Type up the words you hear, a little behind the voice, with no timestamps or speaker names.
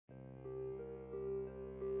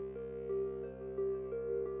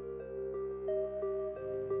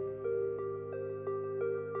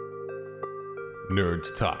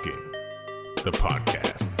Nerds Talking, the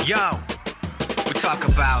podcast. Yo, we talk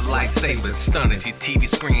about lightsabers, stunning your TV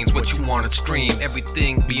screens, what you want to stream,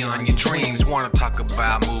 everything beyond your dreams. Want to talk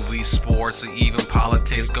about movies, sports, or even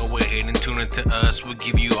politics? Go ahead and tune into us, we'll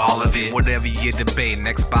give you all of it. Whatever you're debating,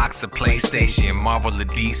 Xbox or PlayStation, Marvel or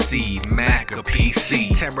DC, Mac or PC.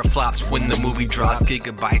 Teraflops when the movie drops,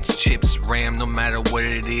 gigabytes, chips, RAM, no matter what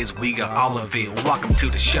it is, we got all of it. Welcome to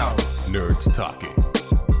the show. Nerds Talking,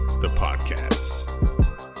 the podcast.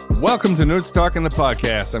 Welcome to Nerds Talking, the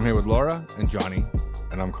podcast. I'm here with Laura and Johnny,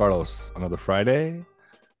 and I'm Carlos. Another Friday,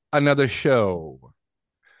 another show.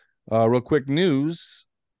 Real quick news.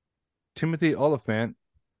 Timothy Olyphant,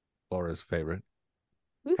 Laura's favorite,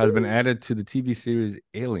 has been added to the TV series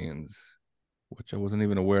Aliens, which I wasn't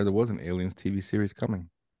even aware there was an Aliens TV series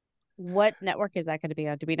coming. What network is that going to be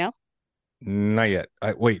on? Do we know? Not yet.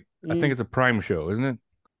 I think it's a Prime show, isn't it?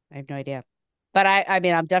 I have no idea. But I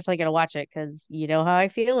mean, I'm definitely going to watch it because you know how I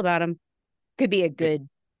feel about him. That could be a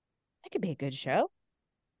good show.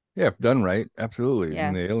 Yeah, if done right, absolutely. Yeah.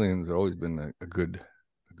 And the Aliens have always been a good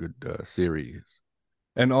series.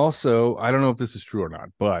 And also, I don't know if this is true or not,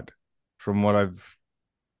 but from what I've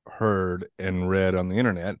heard and read on the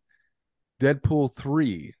internet, Deadpool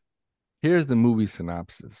 3, here's the movie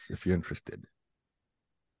synopsis if you're interested.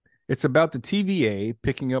 It's about the TVA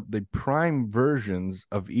picking up the prime versions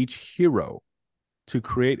of each hero to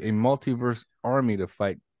create a multiverse army to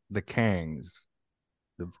fight the Kangs,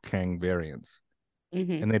 the Kang variants.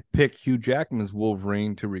 Mm-hmm. And they pick Hugh Jackman's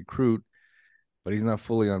Wolverine to recruit, but he's not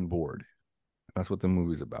fully on board. That's what the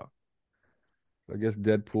movie's about. I guess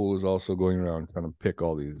Deadpool is also going around trying to pick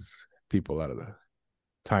all these people out of the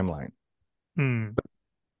timeline. But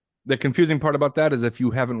the confusing part about that is if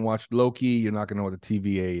you haven't watched Loki, you're not going to know what the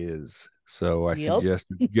TVA is. So I suggest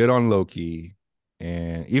you get on Loki,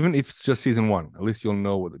 and even if it's just season 1, at least you'll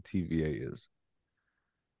know what the TVA is.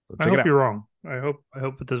 So I hope you're wrong. I hope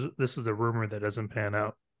this is a rumor that doesn't pan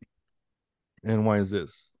out. And why is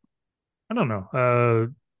this? I don't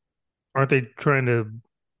know. Aren't they trying to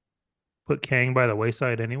put Kang by the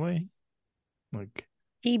wayside anyway? Like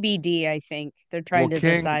TBD, I think. They're trying to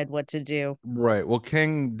decide what to do. Right. Well,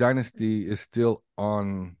 Kang Dynasty is still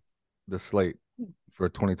on the slate for a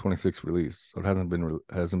 2026 release. So it hasn't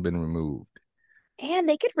been removed. And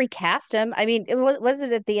they could recast him. I mean, was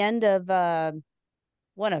it at the end of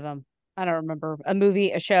one of them? I don't remember. A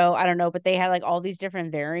movie, a show, I don't know. But they had like all these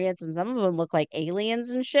different variants, and some of them look like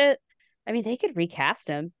aliens and shit. I mean, they could recast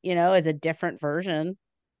him, as a different version.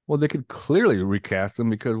 Well, they could clearly recast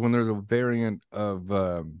him because when there's a variant of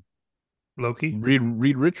Loki,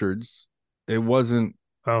 Reed Richards, it wasn't.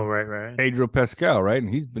 Oh, right. Pedro Pascal, right?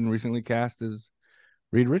 And he's been recently cast as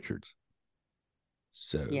Reed Richards.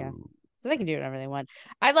 So yeah. So they can do whatever they want.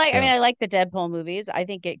 I like the Deadpool movies. I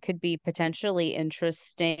think it could be potentially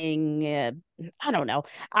interesting. I don't know.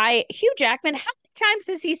 Hugh Jackman, how many times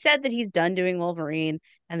has he said that he's done doing Wolverine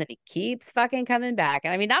and that he keeps fucking coming back?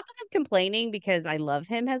 And I mean, not that I'm complaining because I love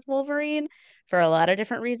him as Wolverine for a lot of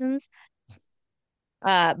different reasons.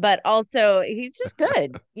 But also he's just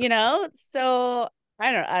good, So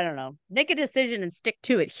I don't know. Make a decision and stick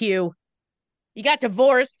to it, Hugh. You got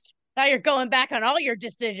divorced. Now you're going back on all your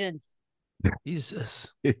decisions.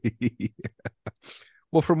 Jesus.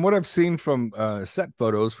 Well, from what I've seen from set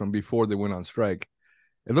photos from before they went on strike,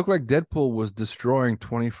 it looked like Deadpool was destroying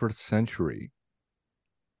 21st Century,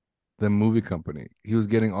 the movie company. He was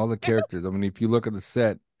getting all the characters. I mean, if you look at the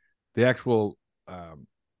set, the actual, I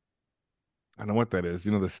don't know what that is, the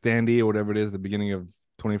standee or whatever it is, the beginning of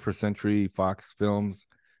 21st Century Fox films,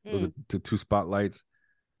 those are the two spotlights.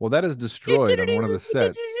 Well, that is destroyed on one of the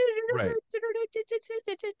sets. Right.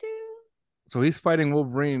 So he's fighting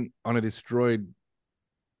Wolverine on a destroyed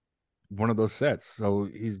one of those sets. So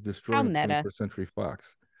he's destroying 21st Century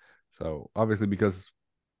Fox. So obviously because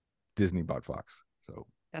Disney bought Fox. So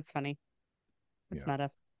that's funny. It's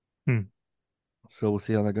meta. So we'll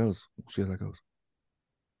see how that goes.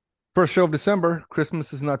 First show of December.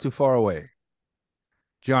 Christmas is not too far away.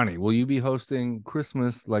 Johnny, will you be hosting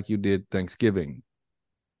Christmas like you did Thanksgiving?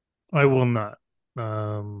 I will not.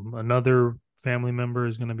 Another family member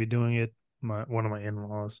is going to be doing it. One of my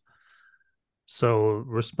in-laws. So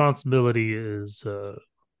responsibility is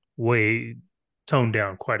way toned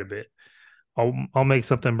down quite a bit. I'll make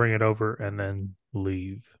something, bring it over, and then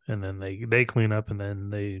leave, and then they clean up, and then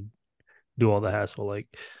they do all the hassle. Like,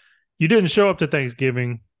 you didn't show up to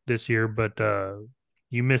Thanksgiving this year, but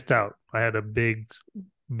you missed out. I had a big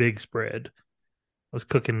spread. I was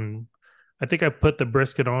cooking. I think I put the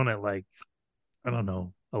brisket on at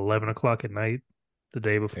 11 o'clock at night the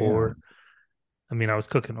day before. Damn. I mean, I was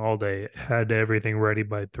cooking all day. Had everything ready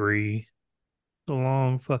by 3. It's a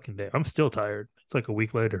long fucking day. I'm still tired. It's like a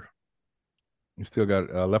week later. You still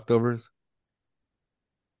got leftovers?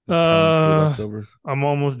 The pound for Uh, leftovers? I'm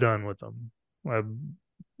almost done with them. I'm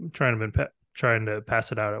trying to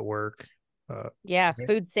pass it out at work. Yeah, Okay.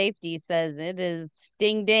 food safety says it is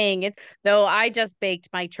ding ding. It's though I just baked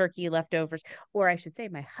my turkey leftovers, or I should say,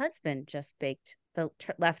 my husband just baked the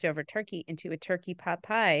leftover turkey into a turkey pot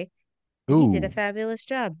pie, and he did a Ooh. fabulous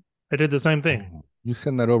job. I did the same thing. Oh, you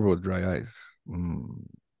send that over with dry ice. Mm.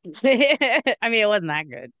 I mean, it wasn't that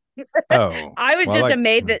good. Oh, I was well, I just like.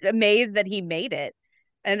 amazed that he made it,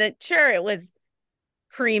 and then sure, it was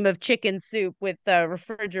cream of chicken soup with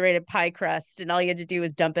refrigerated pie crust, and all you had to do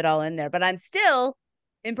was dump it all in there. But I'm still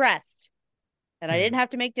impressed, and I Hmm. didn't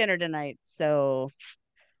have to make dinner tonight. So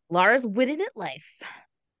Lara's winning at life.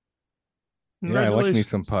 Yeah, I like me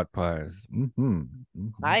some Congratulations. pot pies. Mm-hmm.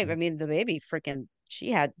 I Mm-hmm. mean, the baby freaking,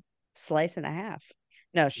 she had slice and a half.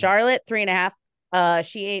 No, Charlotte, 3.5.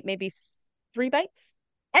 She ate maybe 3 bites.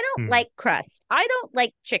 I don't Hmm. like crust. I don't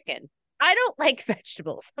like chicken. I don't like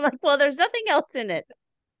vegetables. I'm like, well, there's nothing else in it.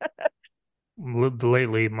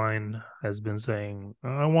 Lately, mine has been saying,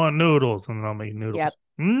 "I want noodles," and then I'll make Yep. noodles.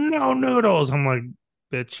 No noodles. I'm like,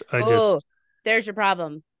 bitch. I Oh, just, there's your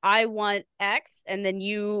problem. I want X, and then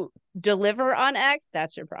you deliver on X.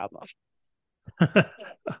 That's your problem.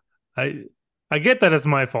 I, I get that it's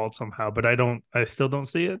my fault somehow, but I still don't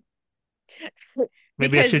see it.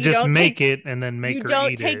 Maybe I Because should just make it and then you make her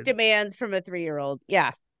don't eat take it. demands from a 3-year-old.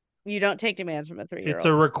 Yeah, you don't take demands from a It's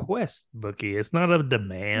a 3-year-old. request, Bookie. It's not a Wait,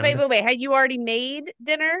 demand. wait, wait. Had you already made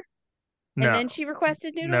dinner and No, then she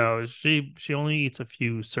requested noodles? no. She only eats a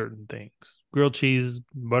few certain things: grilled cheese,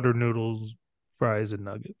 butter noodles, fries, and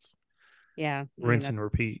nuggets. Yeah, I mean Rinse and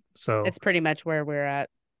repeat. So that's pretty much where we're at.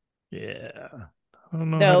 yeah, I don't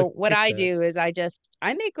know how to Though what kick I that. do is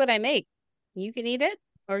I make what I make. You can eat it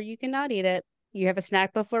or you cannot eat it. You have a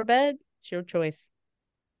snack before bed, it's your choice.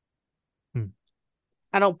 Hmm.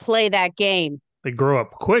 I don't play that game. They grow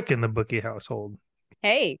up quick in the Bookie household.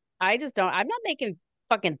 Hey, I just don't. I'm not making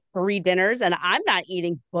fucking 3 dinners and I'm not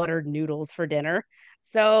eating buttered noodles for dinner.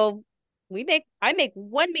 So I make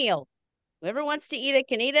one meal. Whoever wants to eat it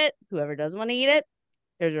can eat it. Whoever doesn't want to eat it,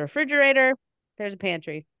 there's a refrigerator, there's a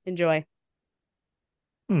pantry. Enjoy.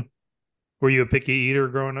 Hmm. Were you a picky eater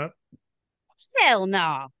growing up, Hell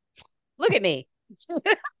no. Look at me.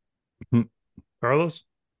 Carlos?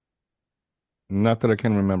 Not that I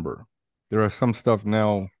can remember. There are some stuff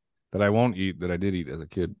now that I won't eat that I did eat as a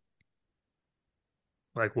kid,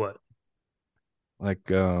 Like what? like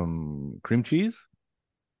cream cheese.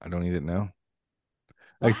 I don't eat it now.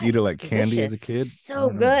 I used to Why? eat it It's like candy as a delicious. It's kid. I so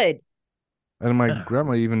don't know. good. And my Ah,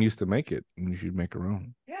 grandma even used to make it, and she'd make her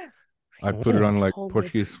own. Yeah. I'd put it oh, on like Homemade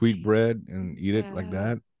Portuguese cream sweet cheese. bread and eat it like Yeah.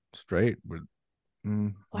 that straight, but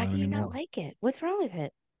Why not do you not anymore. like it? What's wrong with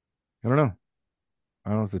it? I don't know. I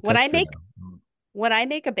don't know. It's the When I texture make now. when I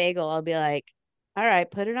make a bagel, I'll be like, all right,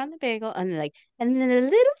 put it on the bagel, and then and then a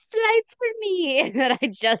little slice for me. And then I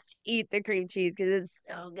just eat the cream cheese because it's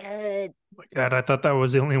so good. my God, I thought that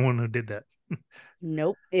was the only one who did that.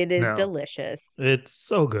 Nope, it is No, delicious. it's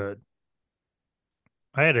so good.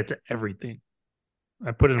 I add it to everything.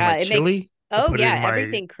 I put it in my It makes chili. I oh put it yeah, in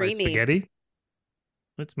everything my creamy. spaghetti.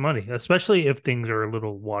 It's money, especially if things are a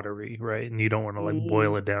little watery, right? And you don't want to like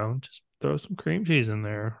boil Mm. it down. Just throw some cream cheese in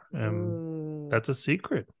there, and Ooh. that's a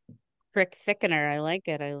secret. Crick thickener. I like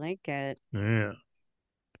it. I like it. Yeah,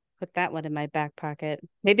 Put that one in my back pocket.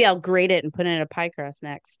 Maybe I'll grate it and put it in a pie crust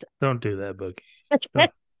next. don't do that, Bookie.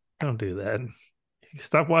 Don't don't do that.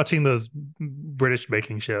 Stop watching those British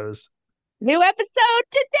baking shows. New episode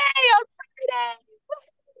today on Friday.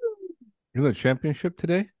 Woo! Is it championship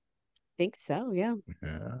today? Think so, yeah.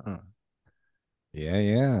 Yeah.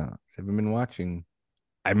 Yeah. Haven't been watching.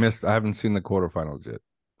 I haven't seen the quarterfinals yet.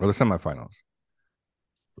 Or the semifinals.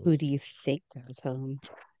 Who do you think goes home?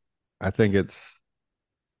 I think it's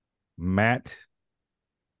Matt,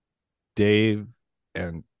 Dave,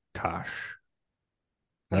 and Tosh.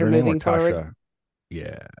 Is that You're her name or moving forward. Tasha?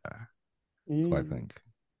 Yeah, that's what I Mm. think.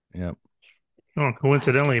 Yep. Oh, I'll have to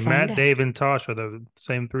coincidentally, find Matt, out. Dave, and Tosh are the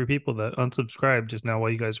same three people that unsubscribed just now while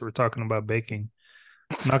you guys were talking about baking.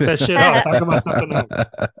 Knock that shit off. Talk about something else.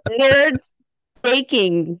 Nerds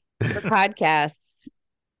baking for podcasts.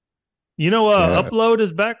 You know, Yeah. Upload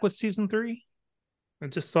is back with season 3. I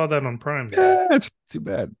just saw that on Prime. Yeah, it's too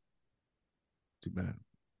bad. Too bad.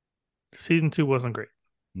 Season 2 wasn't great.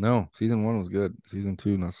 No, season 1 was good. Season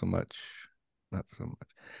 2, not so much. Not so much.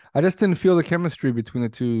 I just didn't feel the chemistry between the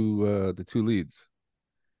two leads.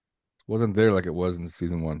 It wasn't there like it was in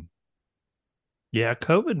season 1. Yeah,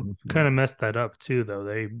 COVID kind of messed that up too, though.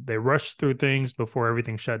 They rushed through things before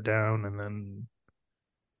everything shut down, and then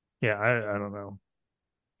Yeah, I don't know.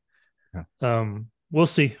 Yeah. We'll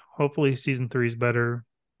see. Hopefully season 3 is better.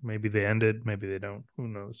 Maybe they ended, maybe they don't. Who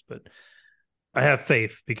knows? But I have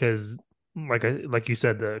faith because like you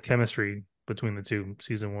said, the chemistry between the two,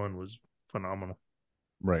 season 1 was phenomenal.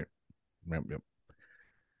 Right. Yep.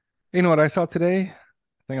 You know what I saw today?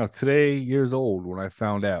 I think I was today years old when I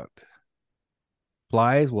found out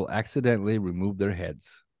flies will accidentally remove their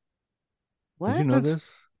heads. Did you What? know this?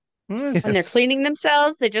 What? When they're Yes. cleaning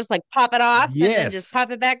themselves, they just like pop it off and then just Yes. pop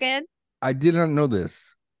it back in. I did not know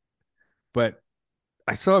this, but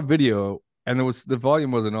I saw a video and the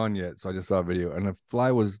volume wasn't on yet, so I just saw a video and the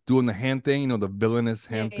fly was doing the hand thing, the villainous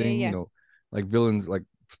Yeah, hand yeah, thing, yeah. like villains, like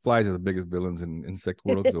flies are the biggest villains in insect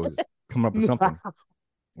world because they always come up with something,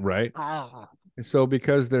 right? Ah. And so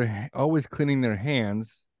because they're always cleaning their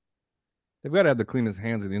hands, they've got to have the cleanest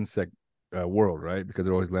hands in the insect world, right? Because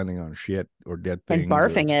they're always landing on shit or dead And things, or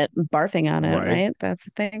barfing on it, right. right? That's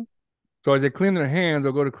the thing. So as they clean their hands,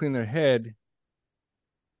 they'll go to clean their head,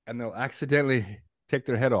 and they'll accidentally take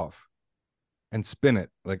their head off and spin it,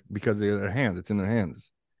 like because of their hands. It's in their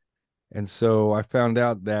hands. And so I found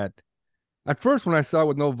out that at first when I saw it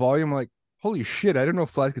with no volume, I'm like, holy shit, I didn't know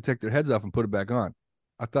flies could take their heads off and put it back on.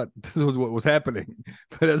 I thought this was what was happening,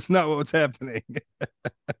 but that's not what was happening.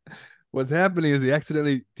 What's happening is he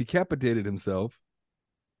accidentally decapitated himself,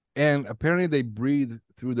 and apparently they breathe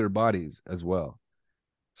through their bodies as well.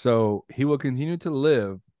 So he will continue to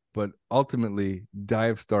live, but ultimately die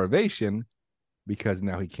of starvation because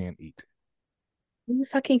now he can't eat. Are you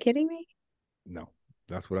fucking kidding me? No,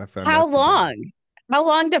 that's what I found How out today. long? How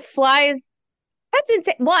long do flies? That's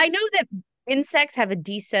insane. Well, I know that insects have a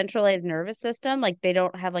decentralized nervous system. Like they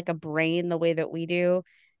don't have like a brain the way that we do.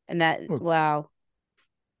 And that, Well, wow.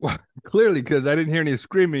 well, clearly, because I didn't hear any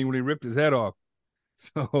screaming when he ripped his head off.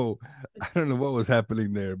 So I don't know what was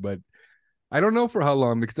happening there, but I don't know for how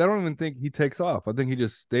long because I don't even think he takes off. I think he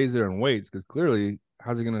just stays there and waits because clearly,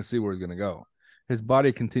 how's he going to see where he's going to go? His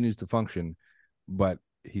body continues to function, but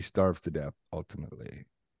he starves to death ultimately.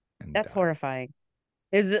 And That's dies. horrifying.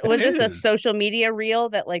 It Was this a is. social media reel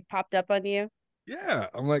that like popped up on you? Yeah,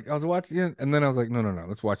 I'm like, I was watching it, and then I was like, no,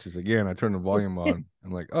 let's watch this again. I turned the volume on.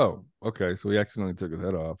 I'm like, oh, okay, so he accidentally took his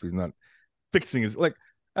head off. He's not fixing his like.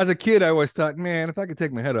 As a kid, I always thought, man, if I could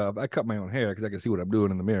take my head off, I cut my own hair because I can see what I'm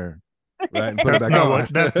doing in the mirror, right, and put it That's back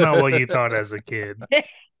not on. what you thought as a kid.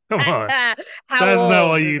 Come on. How That's not what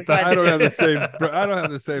old is you the thought. I don't have the question? same. I don't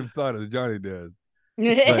have the same thought as Johnny does. But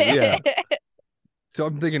yeah, so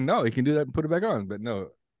I'm thinking, no, he can do that and put it back on. But no,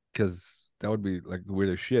 because that would be like the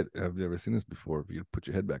weirdest shit. I've never seen this before. If you put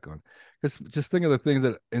your head back on, just think of the things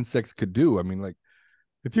that insects could do. I mean, like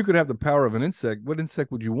if you could have the power of an insect, what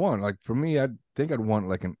insect would you want? Like for me, I think I'd want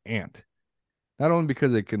like an ant. Not only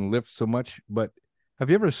because it can lift so much, but have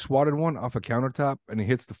you ever swatted one off a countertop and he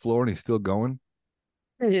hits the floor and he's still going?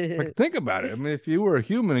 Like think about it. I mean, if you were a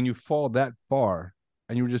human and you fall that far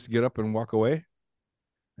and you would just get up and walk away, I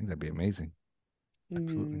think that'd be amazing.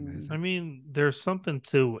 Absolutely amazing. I mean, there's something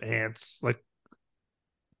to ants, like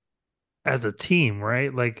as a team,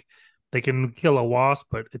 right? Like they can kill a wasp,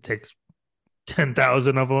 but it takes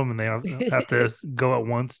 10,000 of them, and they have to go at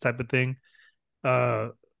once, type of thing.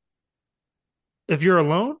 If you're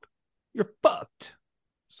alone, you're fucked.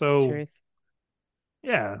 So Truth.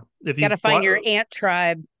 yeah, if you Gotta find your ant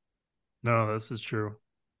tribe. No, this is true.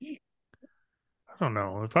 I don't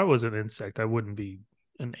know. If I was an insect, I wouldn't be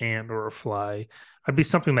an ant or a fly. I'd be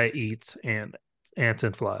something that eats ants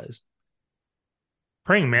and flies.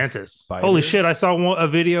 Praying mantis. Spider? Holy shit! I saw a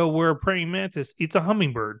video where a praying mantis eats a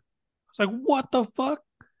hummingbird. I was like, "What the fuck?"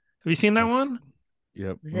 Have you seen that one?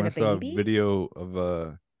 Yep. Was When it I a saw baby? a video of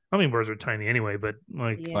a Hummingbirds are tiny anyway, but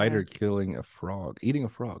like Yeah. spider killing a frog, eating a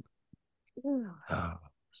frog.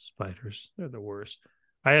 Spiders, they're the worst.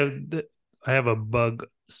 I have a bug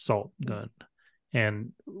salt gun,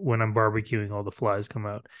 and when I'm barbecuing, all the flies come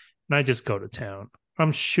out, and I just go to town.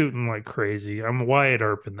 I'm shooting like crazy. I'm Wyatt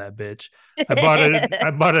Earp in that bitch.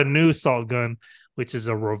 I bought a new salt gun, which is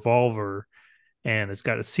a revolver, and it's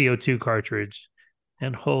got a CO2 cartridge.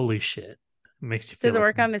 And holy shit, it makes you feel. Does it like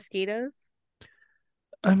work on mosquitoes?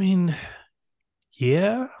 I mean,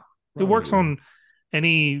 yeah, it works Probably. on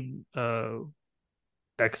any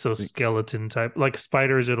exoskeleton type, like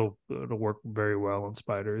spiders. It'll work very well on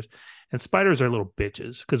spiders, and spiders are little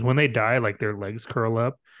bitches because when they die, like their legs curl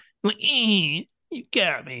up, like you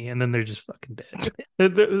got me, and then they're just fucking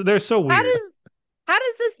dead. They're so weird. How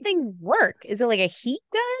does this thing work? Is it like a heat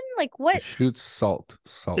gun? Like what? It shoots salt.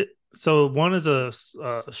 So one is a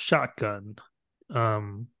shotgun.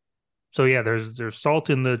 So yeah, there's salt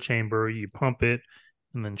in the chamber. You pump it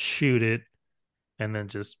and then shoot it, and then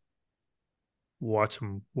just watch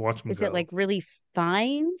them Is go. it like really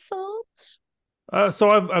fine salt? So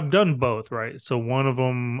I've done both, right? So one of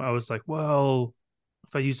them, I was like, well,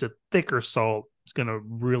 if I use a thicker salt, it's gonna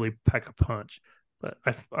really pack a punch. But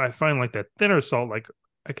I find like that thinner salt, like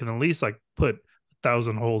I can at least like put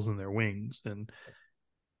 1,000 holes in their wings, and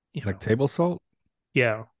Like table salt?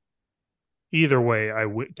 yeah. Either way, I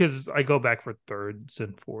would, because I go back for thirds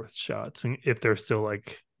and fourth shots, and if they're still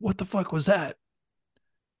like, what the fuck was that?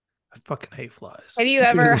 I fucking hate flies. Have you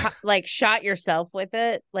ever like shot yourself with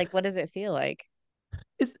it? Like, what does it feel like?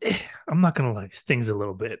 I'm not gonna lie, it stings a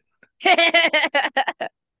little bit.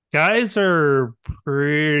 Guys are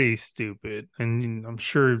pretty stupid, and I'm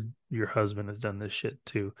sure your husband has done this shit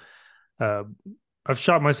too. Uh, I've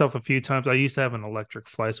shot myself a few times. I used to have an electric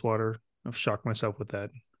fly swatter. I've shocked myself with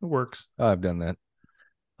that. It works. Oh, I've done that.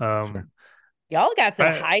 Sure. Y'all got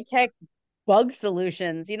some high tech bug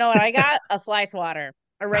solutions. You know what? I got a fly swatter,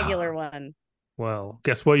 a regular one. Well,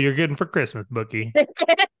 guess what you're getting for Christmas, Bookie?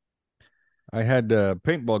 I had a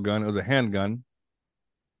paintball gun. It was a handgun.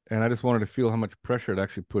 And I just wanted to feel how much pressure it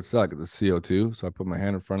actually puts out, the CO2. So I put my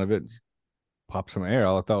hand in front of it, just pop some air.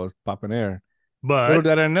 All I thought was popping air. But little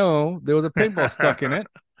did I know there was a paintball stuck in it.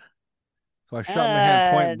 So I shot my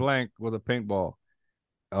hand point blank with a paintball.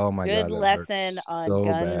 Oh my God. Good lesson on so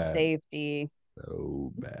gun bad. safety.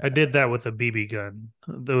 So bad. I did that with a BB gun.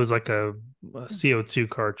 There was like a CO2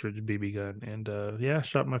 cartridge BB gun. And yeah,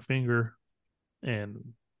 shot my finger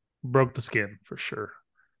and broke the skin for sure.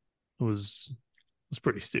 It was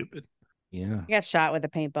pretty stupid. Yeah. I got shot with a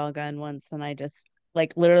paintball gun once and I just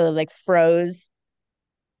like literally like froze.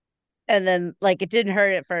 And then like it didn't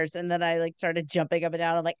hurt at first. And then I like started jumping up and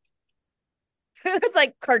down. I'm like, it was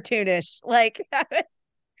like cartoonish. Like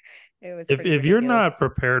it was if you're not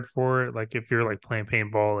prepared for it, like if you're like playing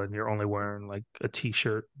paintball and you're only wearing like a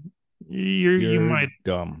t-shirt, you might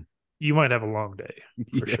dumb. You might have a long day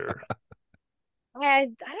for sure. I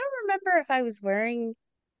don't remember if I was wearing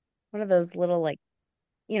one of those little like,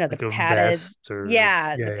 you know, like the a padded vest or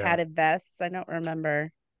padded vests. I don't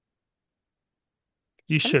remember.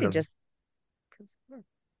 You should have. Just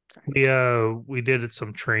we did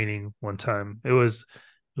some training one time. It was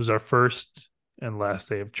our first and last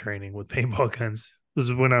day of training with paintball guns. This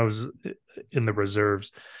is when I was in the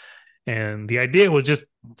reserves, and the idea was just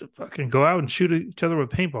to fucking go out and shoot each other with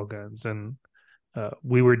paintball guns. And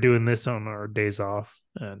we were doing this on our days off,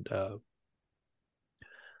 and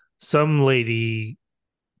some lady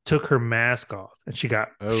took her mask off and she got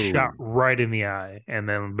shot right in the eye, and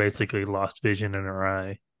then basically lost vision in her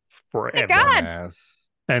eye forever.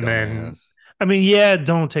 And then, I mean, yeah,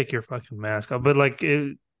 don't take your fucking mask off, but like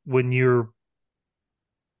when you're,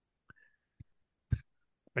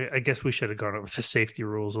 I guess we should have gone over the safety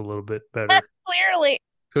rules a little bit better. Clearly,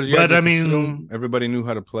 but I mean, everybody knew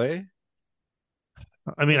how to play.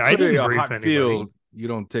 I mean, I didn't brief hot anybody. Field, you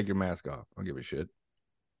don't take your mask off. I don't give a shit.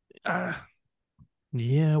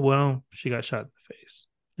 Yeah, well, she got shot in the face,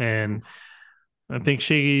 and I think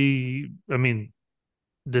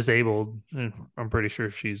disabled. I'm pretty sure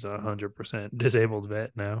she's 100% disabled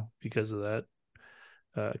vet now because of that.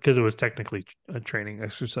 Because it was technically a training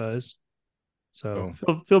exercise. So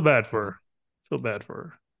feel bad for her. Feel bad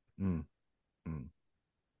for her.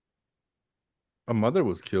 A mother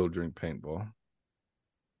was killed during paintball.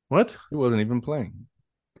 What? He wasn't even playing.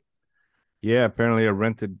 Yeah, apparently a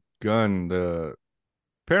rented gun.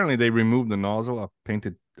 Apparently they removed the nozzle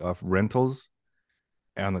painted off rentals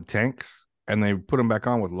on the tanks, and they put them back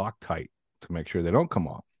on with Loctite to make sure they don't come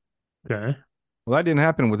off. Okay. Well, that didn't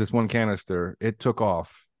happen with this one canister. It took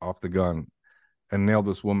off the gun and nailed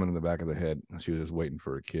this woman in the back of the head. She was just waiting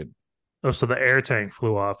for a kid. Oh, so the air tank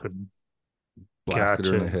flew off and blasted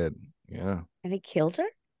her in the head. Yeah. And it killed her?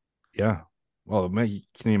 Yeah. Well, man,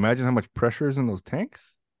 can you imagine how much pressure is in those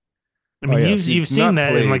tanks? I mean, you've seen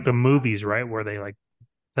that in like the movies, right? Where they like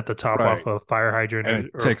at the top off a fire hydrant and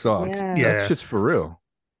it takes off. Yeah. That shit's for real.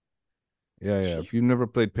 Yeah. Jeez. If you've never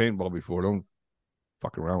played paintball before, don't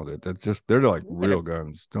fuck around with it. They're like real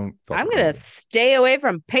guns. Don't. I'm gonna stay away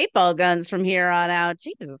from paintball guns from here on out.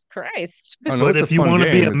 Jesus Christ! But if you want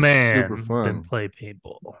to be a man, then play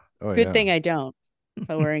paintball. Good thing I don't.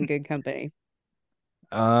 So we're in good company.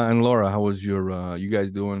 And Laura, how was your? You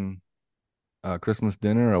guys doing Christmas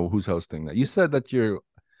dinner, or who's hosting that? You said that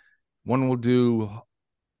one will do.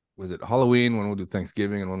 Was it Halloween? One will do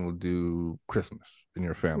Thanksgiving, and one will do Christmas in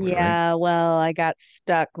your family. Yeah, right? Well, I got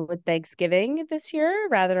stuck with Thanksgiving this year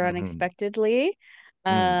rather unexpectedly.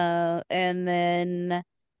 And then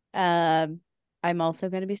I'm also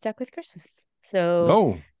going to be stuck with Christmas. So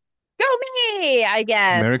go me, I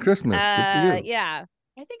guess. Merry Christmas. Good for you. Yeah.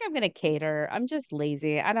 I think I'm going to cater. I'm just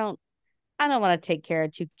lazy. I don't I don't want to take care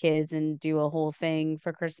of 2 kids and do a whole thing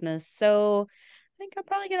for Christmas. So I think I'm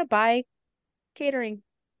probably gonna buy catering,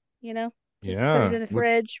 just put it Yeah, in the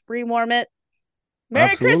fridge, rewarm it.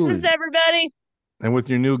 Merry Christmas, absolutely. everybody. And with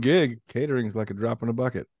your new gig, catering is like a drop in a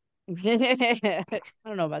bucket. I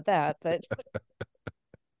don't know about that, but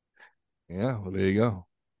Yeah, well, there you go.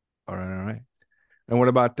 All right, all right. And what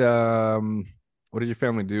about what does your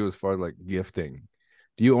family do as far as like gifting?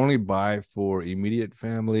 Do you only buy for immediate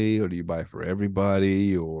family or do you buy for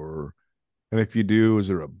everybody? Or and if you do, is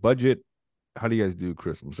there a budget? How do you guys do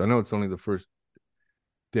Christmas? I know it's only the first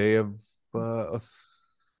day of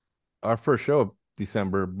our first show of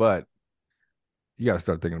December, but you got to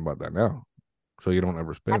start thinking about that now so you don't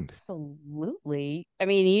ever spend. absolutely. I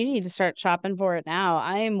mean, you need to start shopping for it now.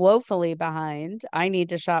 I am woefully behind. I need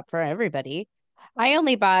to shop for everybody. I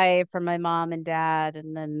only buy for my mom and dad,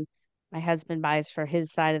 and then my husband buys for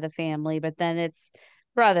his side of the family, but then it's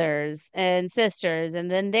brothers and sisters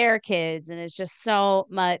and then their kids, and it's just so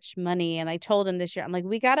much money. And I told him this year, I'm like,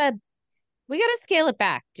 we gotta scale it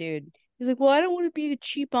back, dude. He's like, well, I don't want to be the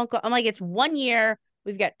cheap uncle. I'm like, it's 1 year.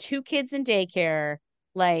 We've got 2 kids in daycare.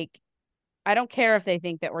 Like, I don't care if they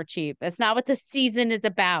think that we're cheap. That's not what the season is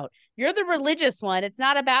about. You're the religious one. It's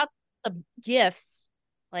not about the gifts.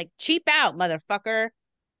 Like, cheap out, motherfucker.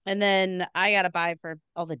 And then I gotta buy for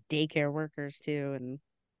all the daycare workers too, and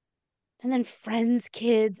then friends'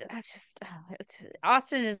 kids. And I'm just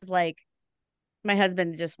Austin is like my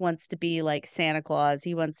husband just wants to be like Santa Claus.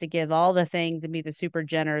 He wants to give all the things and be the super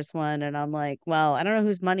generous one. And I'm like, well, I don't know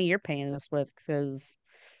whose money you're paying this with because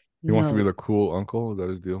He wants to be no. the cool uncle. Is that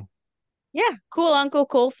his deal? Yeah, cool uncle,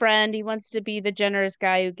 cool friend. He wants to be the generous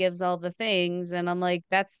guy who gives all the things. And I'm like,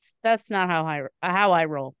 that's not how I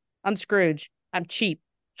roll. I'm Scrooge. I'm cheap.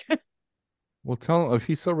 Well, tell him if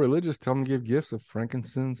he's so religious, tell him to give gifts of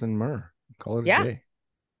frankincense and myrrh. Call it a Yeah, day.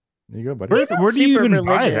 There you go, buddy. Where he's not where do you super even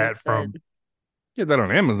buy that religious, but from? Get that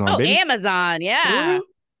on Amazon, oh, baby. Amazon, yeah. What?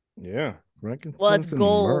 Yeah, Well, it's frankincense and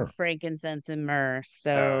gold, myrrh. frankincense, and myrrh.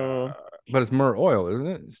 So Uh, but it's myrrh oil, isn't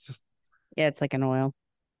it? It's just yeah, it's like an oil.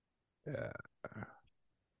 yeah.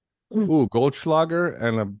 Mm. Ooh, Goldschlager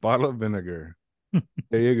and a bottle of vinegar.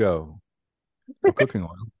 There you go. Or cooking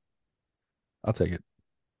oil. I'll take it.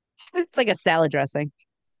 It's like a salad dressing.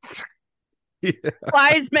 Yeah.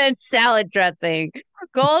 Wiseman salad dressing.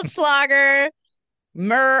 Goldschlager,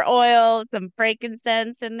 myrrh oil, some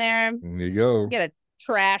frankincense in there. There you go. Get a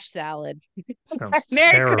trash salad. Sounds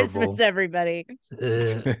Merry Christmas, terrible. everybody.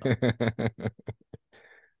 Ugh.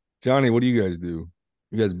 Johnny, what do you guys do?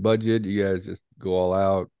 You guys budget? You guys just go all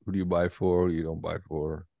out? Who do you buy for? Who do you don't buy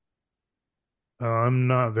for? I'm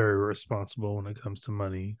not very responsible when it comes to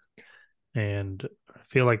money, and I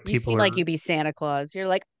feel like You people seem like are. you be Santa Claus. You're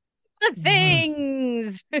like the Mm.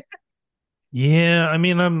 things. Yeah, I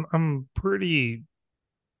mean, I'm pretty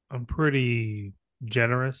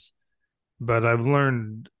generous, but I've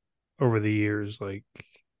learned over the years, like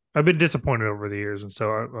I've been disappointed over the years, and so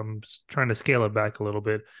I'm trying to scale it back a little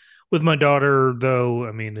bit. With my daughter, though,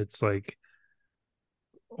 I mean, it's like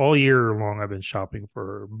all year long I've been shopping for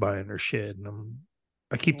her, buying her shit, and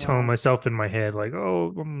I keep telling Wow. myself in my head like,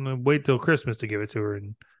 "Oh, I'm gonna wait till Christmas to give it to her,"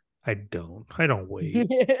 and I don't wait.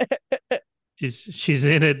 She's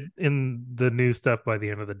in it in the new stuff by the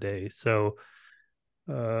end of the day. So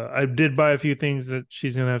I did buy a few things that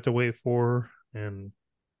she's gonna have to wait for, and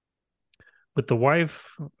with the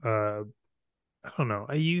wife, I don't know.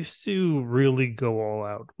 I used to really go all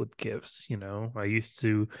out with gifts. I used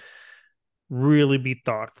to really be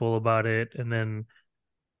thoughtful about it, and then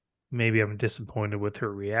maybe I'm disappointed with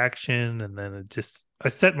her reaction, and then I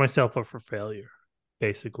set myself up for failure,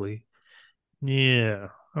 basically. Yeah,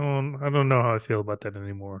 I don't know how I feel about that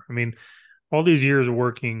anymore. I mean, all these years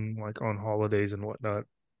working like on holidays and whatnot,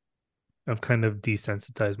 I've kind of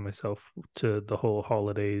desensitized myself to the whole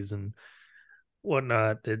holidays and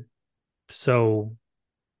whatnot. So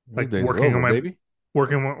Those like days are over, baby.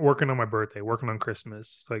 working on my birthday, working on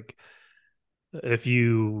Christmas. It's like if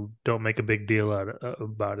you don't make a big deal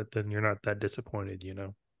about it, then you're not that disappointed.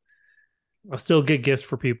 I'll still get gifts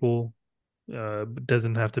for people. It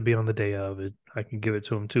doesn't have to be on the day of it. I can give it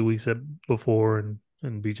to them 2 weeks before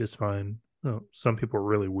and be just fine. Some people are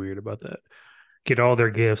really weird about that. Get all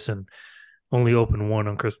their gifts and only open one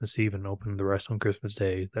on Christmas Eve and open the rest on Christmas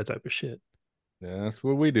Day. That type of shit. Yeah, that's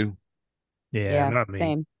what we do. Yeah, Yeah, not me.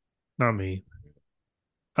 same. Not me.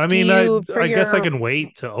 I Do mean, you for I guess I your can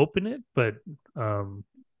wait to open it, but um,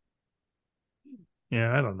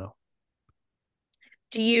 yeah, I don't know.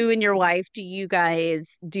 do you and your wife, do you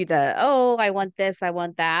guys do the, oh, I want this, I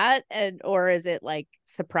want that, and or is it like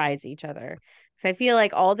surprise each other? Because I feel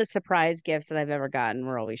like all the surprise gifts that I've ever gotten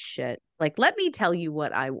were always shit. Like, let me tell you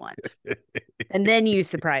what I want. And then you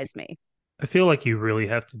surprise me. I feel like you really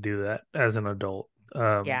have to do that as an adult.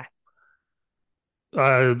 Yeah.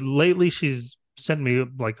 Lately, she's sent me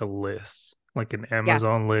like a list, like an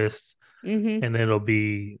Amazon list. Mm-hmm. And it'll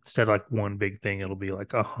be, instead of like one big thing, it'll be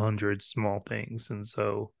like 100 small things. And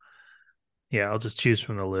so, yeah, I'll just choose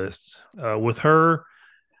from the list. With her,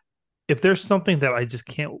 if there's something that I just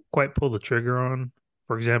can't quite pull the trigger on,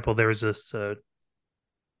 for example, there's this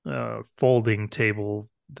folding table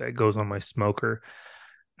that goes on my smoker.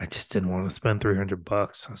 I just didn't want to spend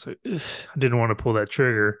 $300. I was like, I didn't want to pull that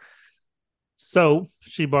trigger. So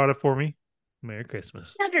she bought it for me. Merry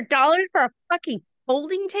Christmas. $100 for a fucking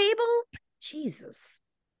folding table? Jesus.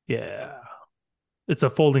 Yeah. It's a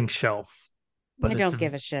folding shelf. But I don't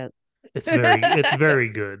give a shit. It's very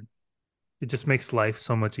good. It just makes life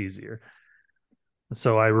so much easier.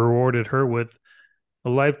 So I rewarded her with a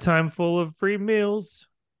lifetime full of free meals,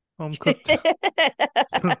 home cooked.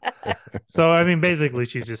 So I mean, basically,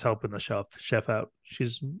 she's just helping the chef out.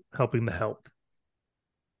 She's helping the help.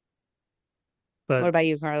 But what about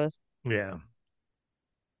you, Carlos? Yeah.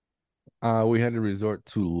 We had to resort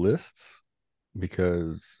to lists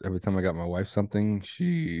because every time I got my wife something,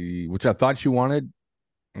 which I thought she wanted,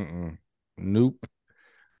 nope.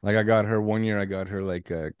 Like I got her one year, I got her like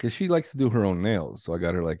because she likes to do her own nails, so I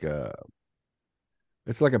got her like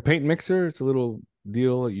it's like a paint mixer. It's a little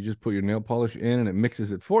deal that you just put your nail polish in and it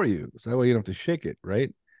mixes it for you, so that way you don't have to shake it,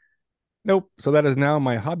 right? Nope. So that is now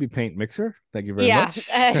my hobby paint mixer. Thank you very much.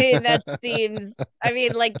 Yeah, I mean that seems. I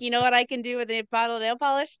mean, like, you know what I can do with a bottle of nail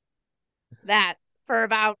polish? That for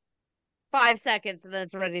about 5 seconds and then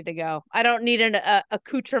it's ready to go. I don't need an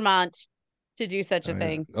accoutrement to do such a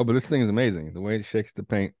thing. Oh, but this thing is amazing. The way it shakes the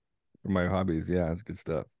paint for my hobbies, yeah, it's good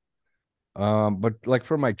stuff. But like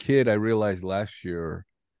for my kid, I realized last year,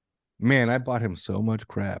 man, I bought him so much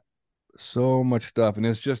crap, so much stuff, and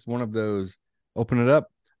it's just one of those. Open it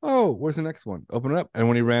up. Oh, where's the next one? Open it up, and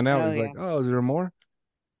when he ran out, he's like, "Oh, is there more?"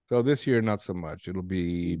 So this year, not so much. It'll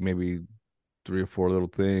be maybe 3 or 4 little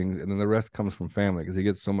things, and then the rest comes from family because he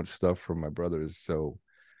gets so much stuff from my brothers. So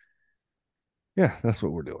yeah, that's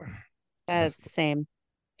what we're doing. That's the same.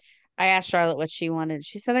 I asked Charlotte what she wanted.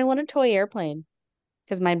 She said, I want a toy airplane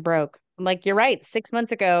because mine broke. I'm like, you're right. 6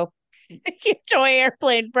 months ago, your toy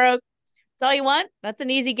airplane broke. That's all you want? That's an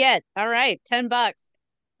easy get. All right, $10.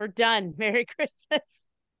 We're done. Merry Christmas.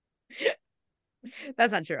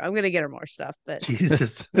 That's not true. I'm gonna get her more stuff, but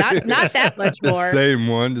Jesus, not that much more. The same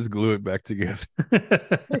one, just glue it back together.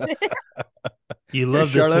 You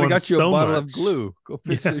love this Charlotte, one I got you so a bottle much. of glue. Go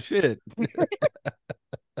fix your shit.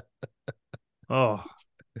 Oh,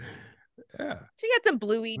 yeah. She got some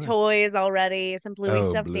Bluey toys already, some Bluey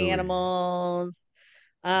stuffed Bluey. animals.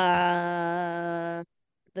 The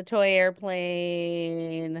toy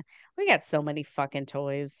airplane. We got so many fucking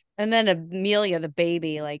toys. And then Amelia, the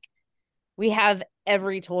baby, like we have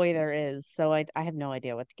every toy there is. So I have no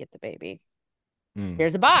idea what to get the baby.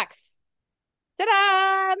 Here's a box.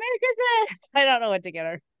 Ta-da! Merry Christmas! I don't know what to get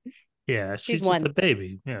her. yeah, she's just one. a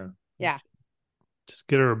baby. Yeah. Yeah. Just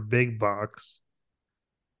get her a big box,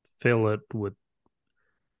 fill it with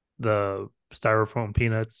the styrofoam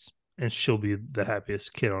peanuts, and she'll be the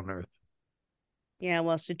happiest kid on earth. Yeah,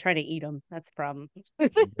 well, she'd try to eat them. That's the problem.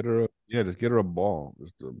 just get her a ball.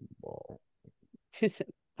 Just a ball. Just a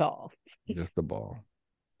ball. Just a ball.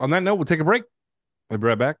 On that note, we'll take a break. We'll be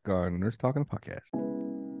right back on Nurse Talking Podcast.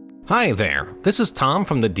 Hi there, this is Tom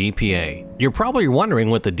from the DPA. You're probably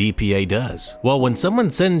wondering what the DPA does. Well, when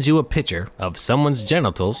someone sends you a picture of someone's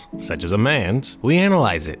genitals, such as a man's, we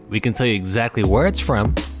analyze it. We can tell you exactly where it's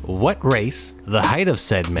from, what race, the height of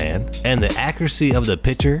said man, and the accuracy of the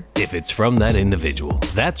picture if it's from that individual.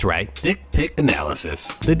 That's right, dick pic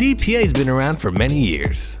analysis. The DPA's been around for many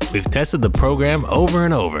years. We've tested the program over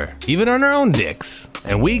and over, even on our own dicks,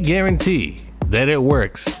 and we guarantee that it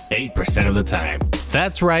works 8% of the time.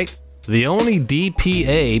 That's right, the only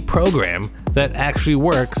DPA program that actually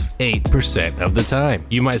works 8% of the time.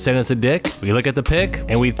 You might send us a dick, we look at the pic,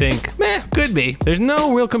 and we think, meh, could be. There's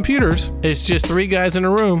no real computers. It's just 3 guys in a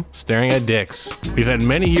room staring at dicks. We've had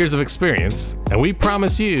many years of experience, and we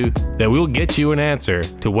promise you that we'll get you an answer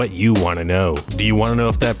to what you want to know. Do you want to know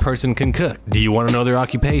if that person can cook? Do you want to know their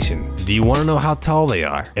occupation? Do you want to know how tall they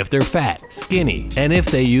are? If they're fat, skinny, and if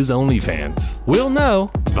they use OnlyFans? We'll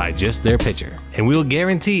know by just their picture, and we'll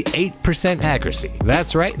guarantee 8% accuracy.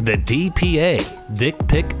 That's right, the DPA, Dick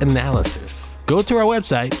Pic Analysis. Go to our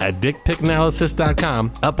website at dickpicanalysis.com,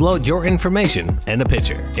 upload your information and a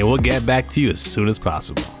picture, and we'll get back to you as soon as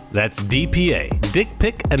possible. That's DPA,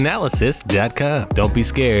 dickpicanalysis.com. Don't be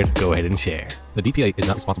scared. Go ahead and share. The DPA is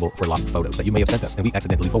not responsible for lost photos that you may have sent us, and we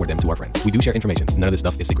accidentally forward them to our friends. We do share information. None of this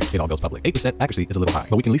stuff is secret. It all goes public. 8% accuracy is a little high,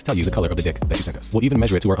 but we can at least tell you the color of the dick that you sent us. We'll even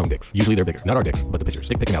measure it to our own dicks. Usually they're bigger. Not our dicks, but the pictures.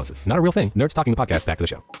 Dick pic analysis. Not a real thing. Nerds Talking the podcast. Back to the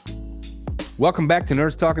show. Welcome back to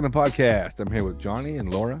Nerds Talking the podcast. I'm here with Johnny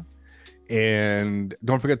and Laura. And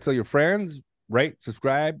don't forget to tell your friends, rate,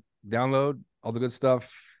 subscribe, download, all the good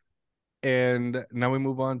stuff. And now we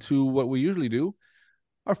move on to what we usually do,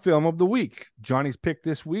 our film of the week. Johnny's picked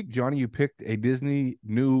this week. Johnny, you picked a Disney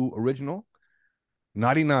new original,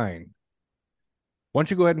 Naughty Nine. Why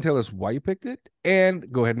don't you go ahead and tell us why you picked it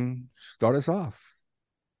and go ahead and start us off.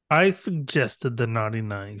 I suggested the Naughty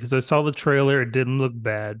Nine because I saw the trailer. It didn't look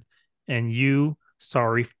bad. And you,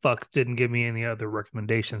 sorry fucks, didn't give me any other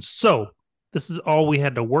recommendations. So this is all we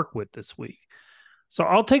had to work with this week. So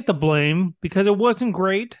I'll take the blame because it wasn't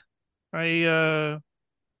great. While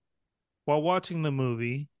watching the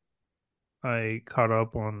movie, I caught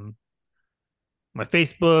up on my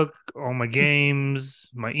Facebook, all my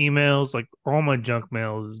games, my emails, like all my junk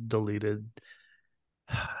mail is deleted.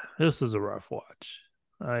 This is a rough watch.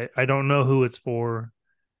 I don't know who it's for.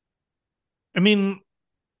 I mean,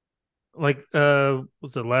 like,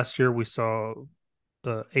 was it last year we saw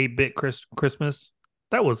the 8-Bit Christmas?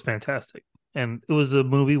 That was fantastic. And it was a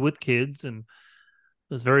movie with kids and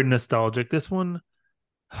it was very nostalgic. This one,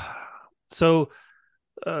 so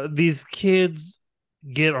these kids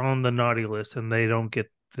get on the naughty list and they don't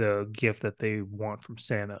get the gift that they want from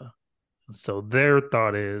Santa. So their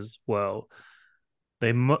thought is, well,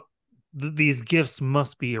 these gifts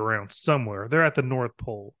must be around somewhere. They're at the North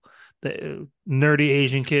Pole. The nerdy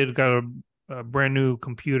Asian kid got a brand new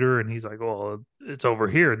computer and he's like, well, it's over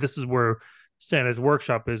here. This is where Santa's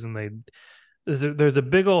workshop is. And there's a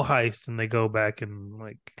big old heist and they go back and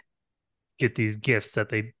like get these gifts that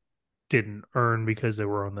they didn't earn because they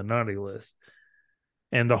were on the naughty list.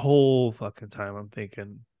 And the whole fucking time I'm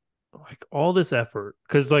thinking, like, all this effort,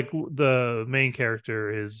 because like the main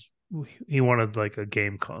character he wanted like a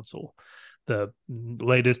game console, the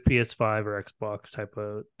latest PS5 or Xbox type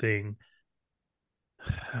of thing.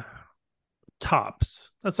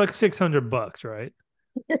 Tops, that's like $600, right?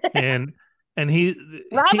 and he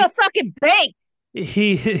rob a fucking bank.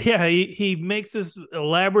 He makes this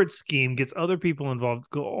elaborate scheme, gets other people involved,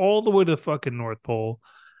 go all the way to the fucking North Pole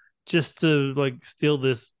just to like steal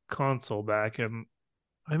this console back. And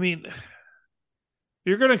I mean, if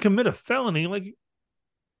you're gonna commit a felony, like,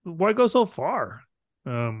 why go so far?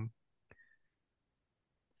 I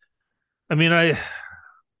mean, I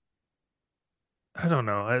don't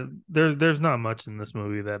know. There's not much in this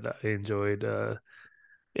movie that I enjoyed. The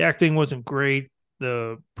acting wasn't great.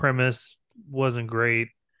 The premise wasn't great.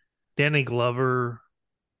 Danny Glover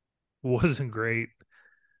wasn't great.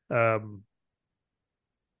 I'm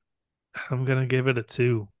gonna give it a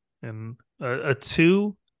 2, and a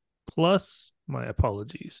 2 plus my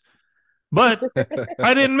apologies. But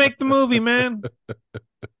I didn't make the movie, man.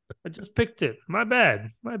 I just picked it. My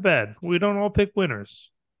bad. We don't all pick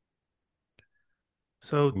winners.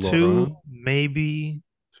 So Laura? 2, maybe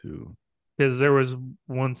 2. Because there was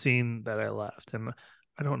one scene that I laughed, and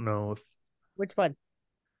I don't know if... Which one?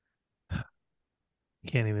 I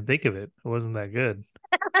can't even think of it. It wasn't that good.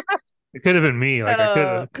 It could have been me. Like,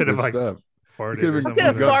 I could have like farted. I could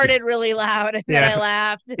have farted really loud, and then I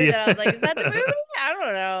laughed. And then I was like, is that the movie? I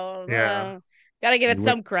don't know. Yeah. Gotta give it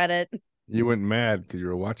some credit. You went mad because you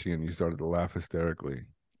were watching it and you started to laugh hysterically.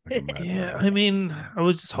 Like yeah, I mean, I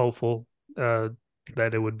was just hopeful that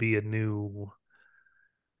it would be a new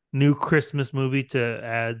Christmas movie to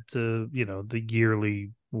add to, the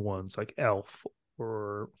yearly ones like Elf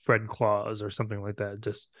or Fred Claus or something like that.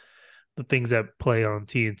 Just the things that play on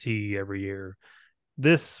TNT every year.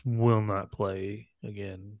 This will not play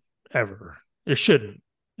again ever. It shouldn't.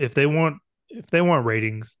 If they want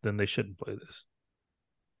ratings, then they shouldn't play this.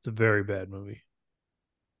 It's a very bad movie.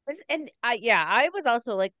 And I was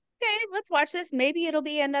also like, okay, let's watch this. Maybe it'll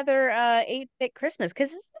be another 8-Bit Christmas,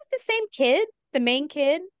 because it's not the same kid. The main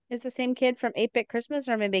kid is the same kid from 8-Bit Christmas,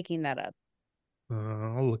 or am I making that up?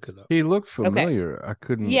 I'll look it up. He looked familiar. Okay. I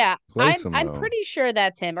couldn't. Yeah, place him, I'm pretty sure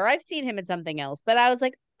that's him, or I've seen him in something else. But I was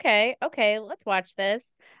like, okay, let's watch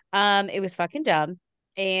this. It was fucking dumb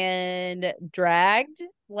and dragged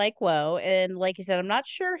like whoa. And like you said, I'm not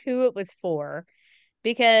sure who it was for,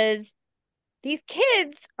 because these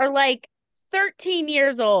kids are like 13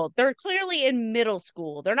 years old. They're clearly in middle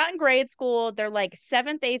school. They're not in grade school. They're like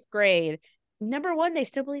 7th, 8th grade. Number one, they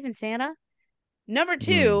still believe in Santa. Number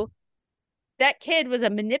two, that kid was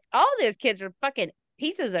all those kids are fucking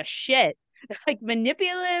pieces of shit. Like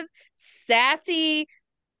manipulative, sassy,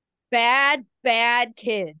 bad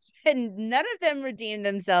kids, and none of them redeemed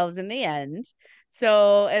themselves in the end.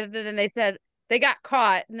 So, and then they said they got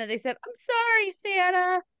caught, and then they said, "I'm sorry,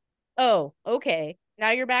 Santa." Oh, okay.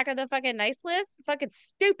 Now you're back on the fucking nice list. Fucking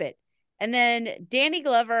stupid. And then Danny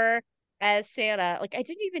Glover as Santa. Like, I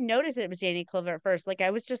didn't even notice that it was Danny Glover at first. Like,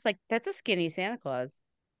 I was just like, "That's a skinny Santa Claus."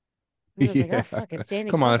 And I was like, "Oh Yeah. fuck, it's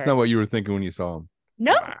Danny Come on, that's Glover." not what you were thinking when you saw him.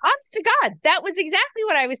 No, Come on. honest to God, that was exactly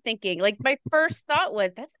what I was thinking. Like, my first thought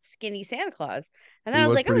was, "That's a skinny Santa Claus," and then He I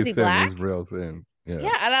was was like, "Oh, pretty is he thin. He black?" was real thin. Yeah.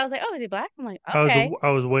 Yeah, and I was like, "Oh, is he black?" I'm like, I was "Okay." I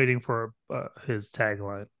was waiting for his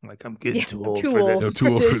tagline, like I'm getting Yeah, too I'm old too for old. They're this.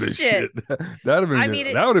 too old for this this shit. shit. That'd have been I good.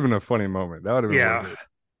 mean, That would have been a funny moment. That would have been Yeah, worth it.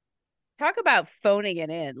 talk about phoning it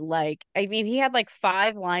in. Like, I mean, he had like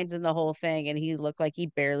 5 lines in the whole thing, and he looked like he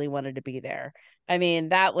barely wanted to be there. I mean,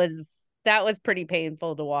 that was pretty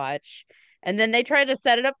painful to watch. And then they tried to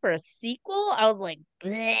set it up for a sequel. I was like,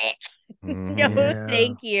 "Bleh." No, Mhm. yeah.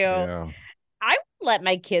 thank you. Yeah. I would let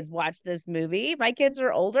my kids watch this movie. My kids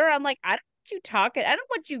are older. I'm like, I don't want you talking. I don't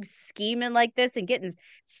want you scheming like this and getting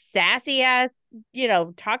sassy ass,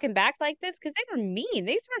 talking back like this, because they were mean.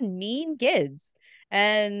 These were mean kids.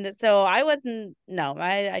 And so I wasn't, no,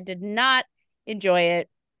 I did not enjoy it.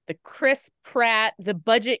 The Chris Pratt, the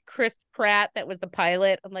budget Chris Pratt that was the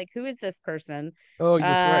pilot. I'm like, who is this person? Oh,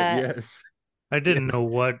 that's right. Uh, Yes. I didn't Yes. know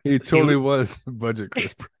what He totally was budget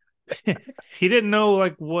Chris Pratt. he didn't know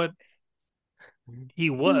like what he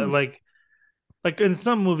was Hmm. like in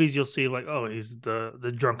some movies you'll see like, oh, he's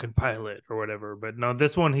the drunken pilot or whatever, but no,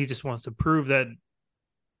 this one he just wants to prove that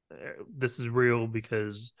this is real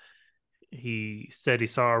because he said he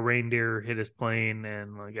saw a reindeer hit his plane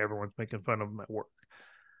and like everyone's making fun of him at work.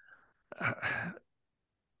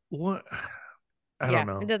 What? I yeah, don't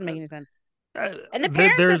know. it doesn't make any sense. Uh, And the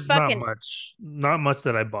parents are there's fucking not much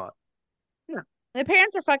that I bought. No. The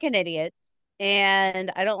parents are fucking idiots.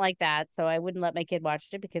 And I don't like that. So I wouldn't let my kid watch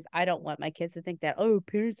it because I don't want my kids to think that, oh,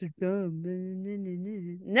 parents are dumb.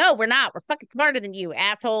 No, we're not. We're fucking smarter than you,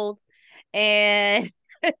 assholes. And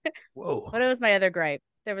Whoa. what was my other gripe?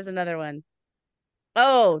 There was another one.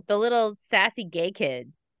 Oh, the little sassy gay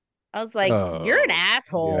kid. I was like, you're an Oh,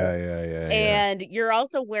 asshole. yeah. And you're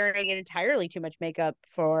also wearing entirely too much makeup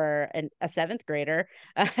for a seventh grader,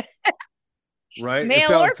 Right.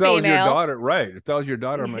 male or If that was your female. daughter, right? If that was your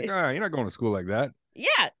daughter, I'm like, you're not going to school like that. Yeah,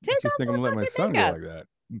 take But you off think I'm the gonna let my fucking son go makeup. like that?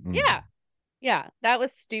 Mm-mm. Yeah. Yeah, that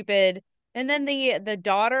was stupid. And then the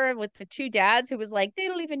daughter with the two dads who was like, they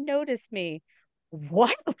don't even notice me.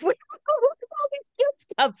 What? Where did all these kids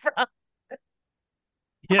come from? I,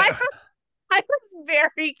 Yeah. I was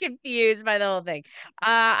very confused by the whole thing.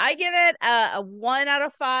 I give it a 1 out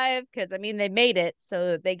of 5 because I mean they made it,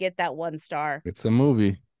 so they get that 1 star. It's a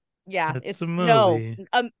movie. Yeah, It's a it's no, movie.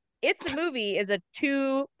 it's a movie is a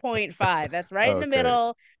 2.5. That's right in the Okay.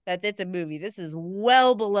 middle. That's it's a movie. This is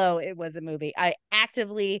well below it was a movie. I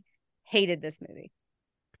actively hated this movie.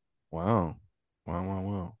 Wow.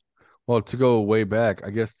 Wow. Well, to go way back, I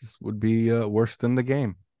guess this would be worse than the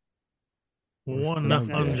game. Worse than the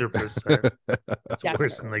game. 100%. It's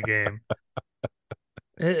worse than Definitely. the game.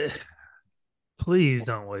 Eh, please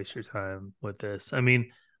don't waste your time with this. I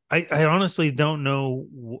mean, I honestly don't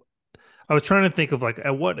know. I was trying to think of like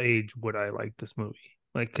at what age would I like this movie?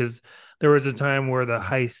 Like, because there was a time where the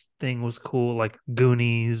heist thing was cool, like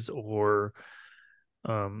Goonies or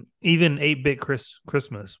even 8-Bit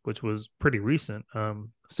Christmas, which was pretty recent.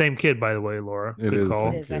 Same kid, by the way, Laura. It Good is It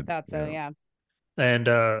call. same is. I kid. thought so. Yeah. Yeah.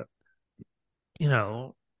 And you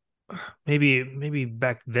know, maybe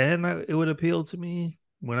back then it would appeal to me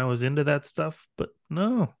when I was into that stuff, but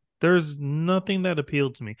no, there's nothing that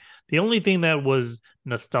appealed to me. The only thing that was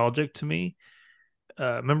nostalgic to me,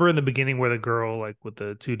 remember in the beginning where the girl, like with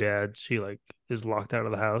the two dads, she like is locked out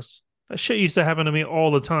of the house. That shit used to happen to me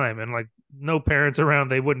all the time, and like no parents around,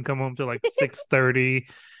 they wouldn't come home till like 6:30.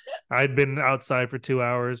 I'd been outside for 2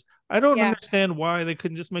 hours. I don't Yeah. understand why they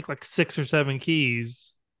couldn't just make like 6 or 7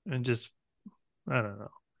 keys and just, I don't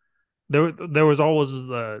know. There was always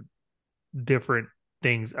different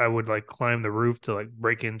things. I would like climb the roof to like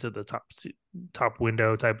break into the top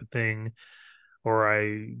window type of thing, or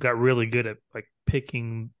I got really good at like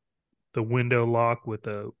picking the window lock with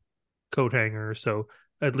a coat hanger. So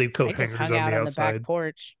I'd leave I coat just hangers hung on out the on the back outside.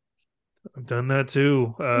 porch I've done that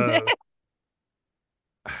too.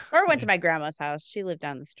 or went to my grandma's house. She lived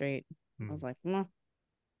down the street. I was Hmm. like,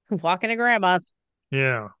 walking to grandma's.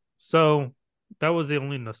 Yeah. So that was the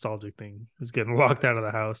only nostalgic thing, is getting locked out of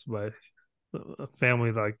the house by a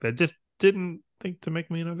family like that. Just didn't think to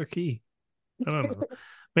make me another key. I don't know.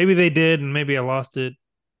 Maybe they did, and maybe I lost it.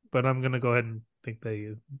 But I'm gonna go ahead and think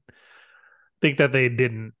that they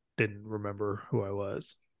didn't remember who I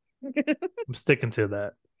was. I'm sticking to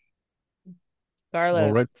that. Well,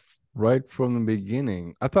 Carlos. right from the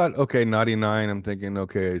beginning, I thought, okay, Naughty Nine. I'm thinking,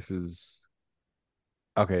 okay, this is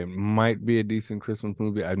okay. Might be a decent Christmas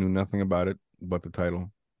movie. I knew nothing about it but the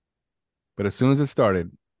title. But as soon as it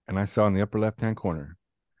started, and I saw in the upper left-hand corner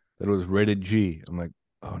that it was rated G, I'm like,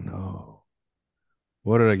 oh no,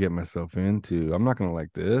 what did I get myself into? I'm not gonna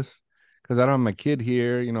like this because I don't have my kid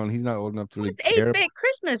here, and he's not old enough to really What's care. 8-Bit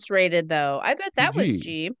Christmas rated though? I bet that was PG.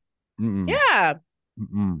 G. Mm-mm. Yeah.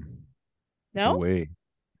 Mm-mm. No No? way.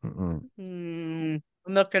 Mm-mm. I'm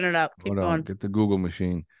looking it up. Keep Hold on, going. get the Google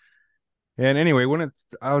machine. And anyway,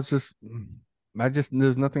 I just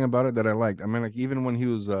there's nothing about it that I liked. I mean, like even when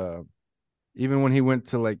he went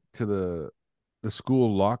to the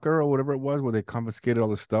school locker or whatever it was, where they confiscated all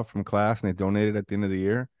the stuff from class and they donated at the end of the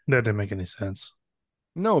year. That didn't make any sense.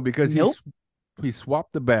 No, because Nope. he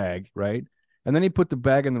swapped the bag, right? And then he put the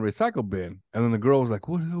bag in the recycle bin. And then the girl was like,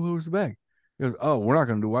 what was the bag? He goes, oh, we're not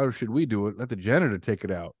going to do it. Why should we do it? Let the janitor take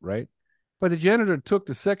it out, right? But the janitor took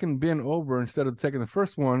the second bin over instead of taking the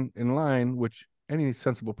first one in line, which any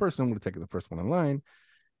sensible person would have taken the first one in line.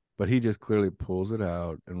 But he just clearly pulls it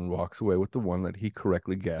out and walks away with the one that he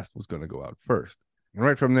correctly guessed was going to go out first. And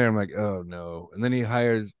right from there, I'm like, oh no. And then he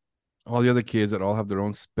hires all the other kids that all have their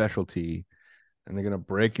own specialty, and they're gonna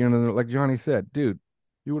break in. And like Johnny said, dude,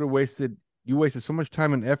 you wasted so much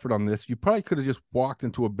time and effort on this. You probably could have just walked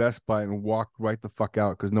into a Best Buy and walked right the fuck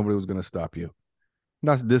out because nobody was gonna stop you.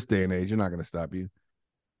 Not this day and age, you're not gonna stop you.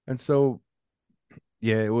 And so,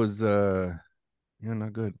 yeah, it was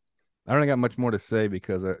not good. I don't got much more to say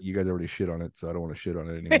because you guys already shit on it, so I don't want to shit on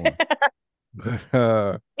it anymore.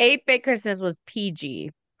 But 8-Bit Christmas was PG,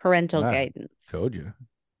 parental I guidance. told you.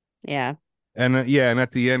 Yeah. And and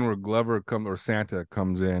at the end where Santa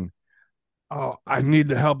comes in, oh, I need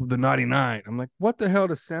the help of the Naughty Nine. I'm like, what the hell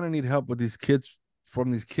does Santa need help with these kids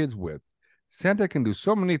with? Santa can do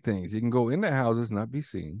so many things. He can go into houses, not be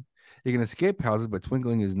seen. He can escape houses by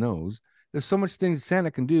twinkling his nose. There's so much things Santa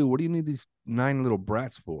can do. What do you need these 9 little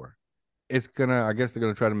brats for? I guess they're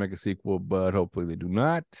gonna try to make a sequel, but hopefully they do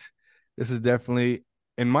not. This is definitely,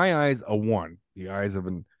 in my eyes, a one. The eyes of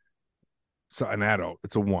an adult,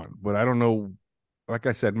 it's a one. But I don't know. Like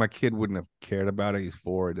I said, my kid wouldn't have cared about it. He's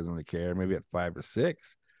 4, he doesn't really care. Maybe at 5 or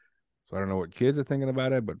 6. So I don't know what kids are thinking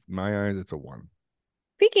about it, but in my eyes, it's a one.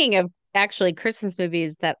 Speaking of actually Christmas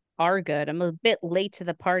movies that are good, I'm a bit late to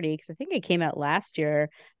the party because I think it came out last year,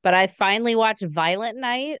 but I finally watched Violent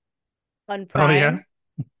Night on Oh yeah, Prime.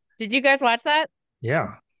 Did you guys watch that?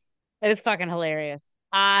 yeah. It was fucking hilarious.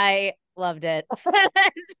 I loved it.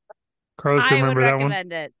 Carlos, you I would remember that one?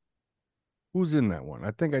 recommend it. Who's in that one?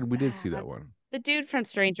 I think we did see that one. The dude from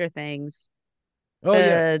Stranger Things. Oh,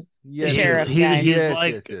 The yes, sheriff he's, guy. he's yes,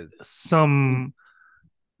 like yes, yes. some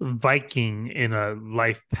Viking in a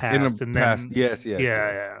life past, and past, then yes,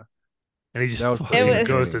 yeah, and he That was just pretty fucking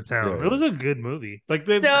goes to entertaining. town. Yeah, It was a good movie. Like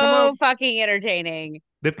So fucking entertaining.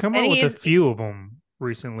 they've come And out with a he's few of them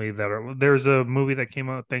recently that are. There's a movie that came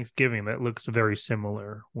out Thanksgiving that looks very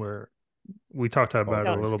similar. Where we talked about it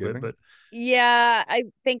a little bit, Thanksgiving? but yeah,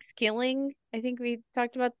 Thanksgiving. I think we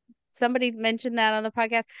talked about somebody mentioned that on the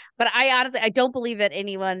podcast. But I honestly I don't believe that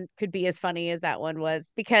anyone could be as funny as that one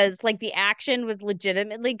was because like the action was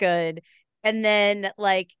legitimately good. And then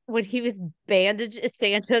like when he was bandaging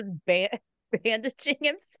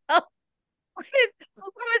himself. What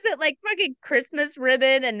was it like fucking Christmas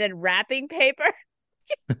ribbon and then wrapping paper?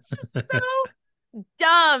 It's just so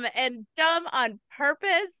dumb and dumb on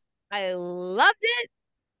purpose. I loved it.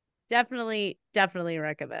 Definitely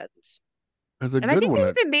recommend. There's a And I good think one they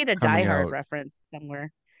that even made a Die coming Hard out. reference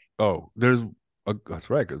somewhere. Oh, that's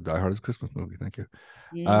right. 'Cause Die Hard is a Christmas movie. Thank you.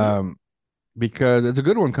 Mhm. Because it's a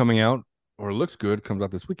good one coming out, or it looks good. Comes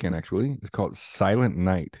out this weekend actually. It's called Silent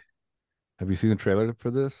Night. Have you seen the trailer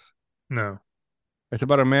for this? no. It's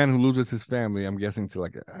about a man who loses his family. I'm guessing to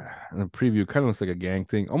in the preview, kind of looks like a gang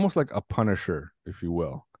thing, almost like a Punisher, if you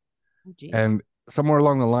will. Oh, geez. And somewhere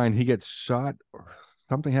along the line, he gets shot, or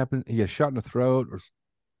something happens. He gets shot in the throat, or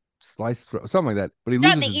sliced throat, something like that. But he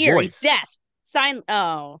Not in loses the his ear. voice. He's deaf.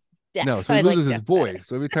 Deaf. No, so I he like loses his deaf better. voice.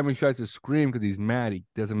 So every time he tries to scream because he's mad, he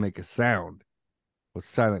doesn't make a sound. It's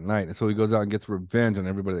Silent Night, and so he goes out and gets revenge on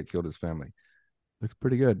everybody that killed his family. Looks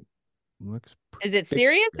pretty good. Is it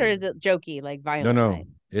serious or is it jokey like Violent No. Night?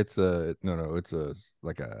 It's a no. It's a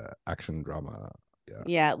like a action drama. Yeah.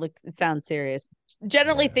 Yeah, it sounds serious.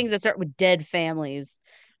 Generally, Yeah. things that start with dead families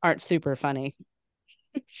aren't super funny.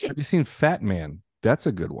 Have you seen Fat Man? That's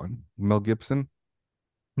a good one. Mel Gibson.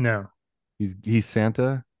 No. He's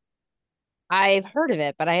Santa. I've heard of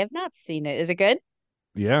it, but I have not seen it. Is it good?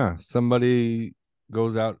 Yeah. Somebody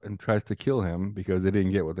goes out and tries to kill him because they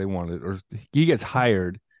didn't get what they wanted, or he gets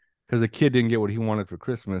hired because the kid didn't get what he wanted for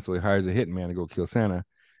Christmas, so he hires a hitman to go kill Santa.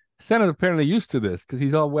 Santa's apparently used to this because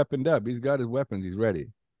he's all weaponed up. He's got his weapons. He's ready.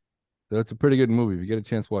 So it's a pretty good movie. If you get a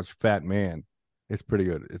chance to watch Fat Man, it's pretty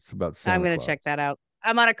good. It's about Santa I'm gonna Claus. check that out.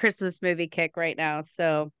 I'm on a Christmas movie kick right now,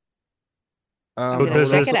 so So gonna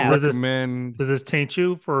does check this it out. does this recommend? does this taint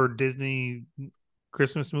you for Disney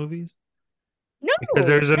Christmas movies? no, Because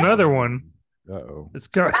there's another one. Uh-oh. It's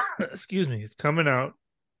got excuse me, it's coming out.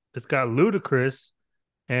 It's got Ludacris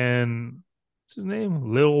and what's his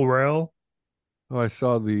name? Lil Rel. Oh, I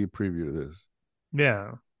saw the preview of this.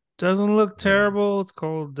 Yeah. Doesn't look Yeah. terrible. It's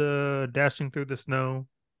called Dashing Through the Snow.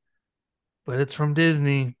 But it's from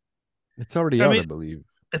Disney. It's already I out, I mean, believe.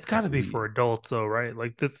 It's got to be for adults, though, right?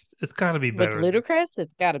 Like this, it's got to be with better. Ludacris,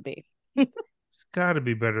 it's got to be. It's got to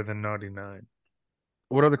be better than Naughty Nine.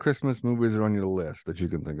 What other Christmas movies are on your list that you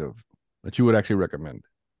can think of that you would actually recommend?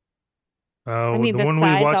 I mean, The one we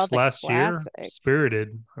besides all watched the last year, classics.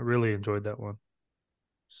 Spirited. I really enjoyed that one.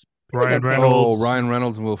 was Ryan okay. Reynolds. Oh, Ryan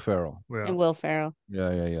Reynolds and Will Ferrell. Yeah. And Will Ferrell.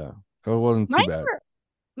 Yeah. So it wasn't too Mine bad. are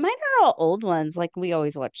all old ones. Like we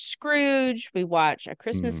always watch Scrooge. We watch A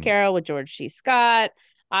Christmas Mm. Carol with George C. Scott.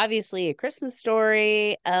 Obviously, A Christmas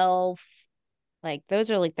Story, Elf. Like those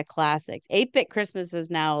are like the classics. 8-Bit Christmas is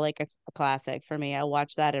now like a classic for me. I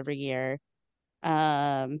watch that every year.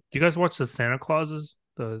 Do you guys watch the Santa Clauses?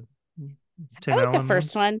 The Tim I like the Allen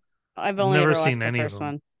first ones? one. I've only never ever watched seen the any of first them.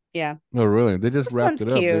 one. Yeah. No, really. They just This wrapped one's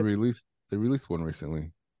it up. cute. They released one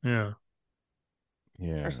recently. Yeah.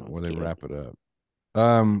 Yeah, First one's when they cute. wrap it up.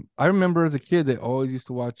 I remember as a kid they always used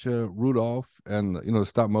to watch Rudolph and the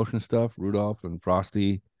stop motion stuff, Rudolph and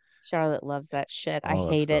Frosty. Charlotte loves that shit. I all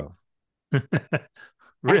that hate it. stuff. I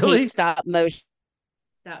Really? hate stop motion.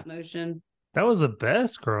 Stop motion. That was the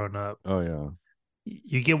best growing up. Oh yeah.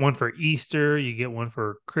 You get one for Easter, you get one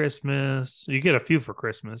for Christmas, you get a few for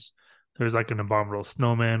Christmas. There's like an Abominable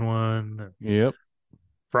Snowman one, Yep.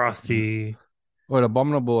 Frosty. Oh, and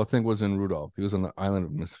Abominable, I think, was in Rudolph. He was on the Island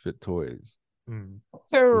of Misfit Toys. Mm.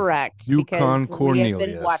 Correct. Yukon Because we have been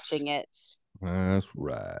Cornelius. watching it. That's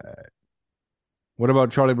right. What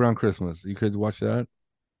about Charlie Brown Christmas? You kids watch that?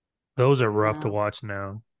 Those are rough to No. watch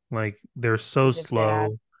now. Like they're so Is it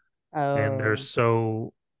slow and they're Oh.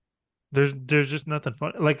 so there's just nothing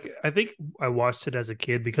fun. Like I think I watched it as a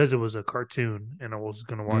kid because it was a cartoon and I was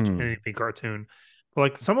gonna watch Mm. anything cartoon. But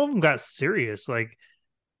like some of them got serious. Like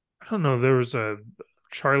I don't know, there was a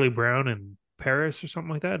Charlie Brown in Paris or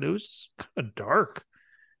something like that. It was just kind of dark.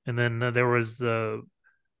 And then there was the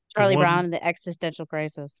Charlie one- Brown and the Existential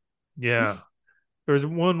Crisis. Yeah. There's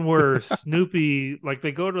one where Snoopy, like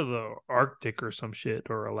they go to the Arctic or some shit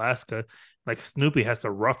or Alaska, like Snoopy has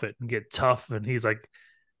to rough it and get tough, and he's like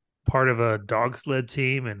part of a dog sled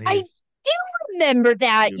team, and I he's do remember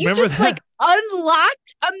that. You You remember just like that?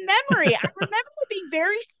 unlocked a memory. I remember it being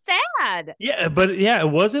very sad. yeah, but yeah, it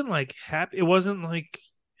wasn't like happy. It wasn't like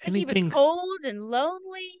And he anything. was cold and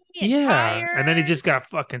lonely and Yeah, tired. and then he just got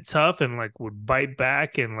fucking tough and like would bite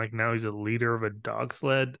back, and like now he's a leader of a dog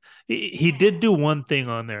sled. He did do one thing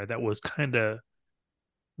on there that was kind of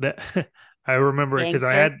that I remember it because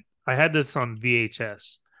Gangster? I had this on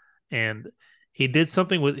VHS, and he did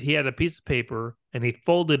something with he had a piece of paper and he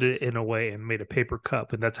folded it in a way and made a paper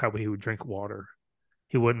cup, and that's how he would drink water.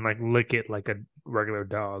 He wouldn't like lick it like a regular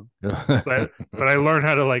dog, but I learned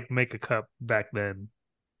how to like make a cup back then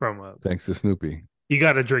from a. Thanks to Snoopy. You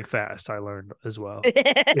got to drink fast. I learned as well.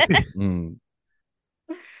 Mm.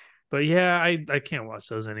 But yeah, I can't watch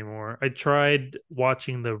those anymore. I tried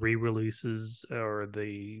watching the re-releases or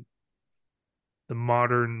the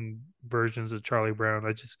modern versions of Charlie Brown.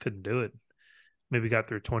 I just couldn't do it. Maybe got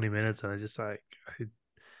through 20 minutes and I just like I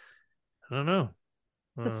don't know.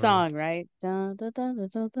 The song, right? Dun, dun, dun, dun,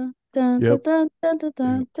 dun, dun, dun, Yep. dun, dun, dun,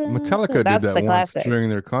 dun, Yeah. dun, Metallica dun. did That's that the once classic. during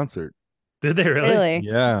their concert. Did they really? Really?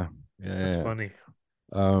 Yeah. That's funny.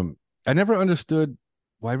 I never understood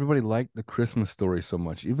why everybody liked The Christmas Story so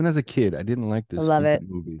much. Even as a kid, I didn't like this I love stupid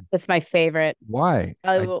movie. It's my favorite. Why?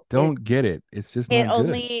 I I will- don't get it. It's just It not good.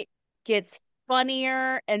 only gets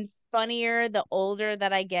funnier and funnier the older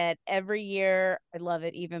that I get. Every year, I love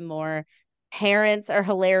it even more. Parents are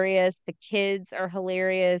hilarious. The kids are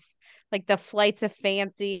hilarious. Like the flights of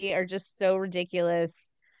fancy are just so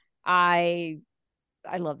ridiculous. I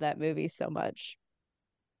love that movie so much.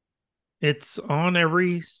 It's on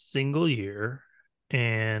every single year,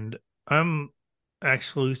 and I'm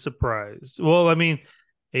actually surprised. Well, I mean,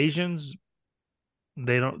 Asians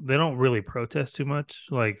they don't really protest too much,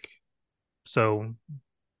 like so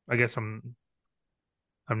I guess I'm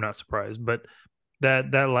not surprised, but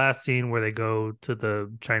That last scene where they go to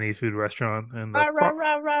the Chinese food restaurant and the Rah, rah,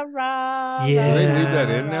 rah, rah, Do Yeah. they rah, leave that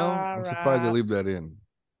rah, in now? rah, I'm surprised they rah. leave that in.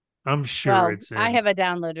 I'm sure Well, it's I in. have a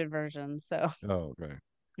downloaded version, so Oh, okay.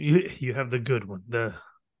 You have the good one, the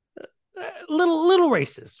little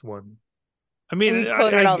racist one. I mean, we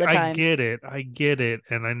quote it all the I time. get it,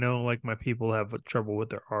 and I know like my people have trouble with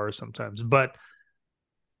their R sometimes, but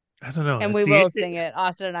I don't know. And It's we will sing it.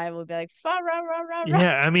 Austin and I will be like, fa rah rah rah rah.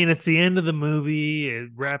 yeah. I mean, it's the end of the movie. It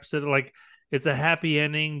wraps it like it's a happy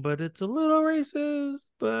ending, but it's a little racist.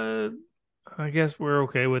 But I guess we're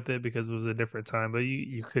okay with it because it was a different time. But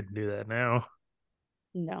you couldn't do that now.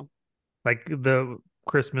 No. Like the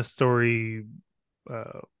Christmas Story,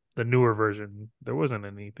 uh, the newer version, there wasn't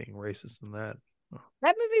anything racist in that.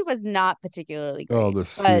 That movie was not particularly great. Oh, the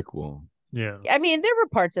but sequel. Yeah. I mean, there were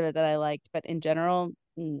parts of it that I liked, but in general,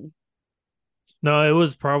 No, it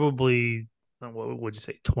was probably what would you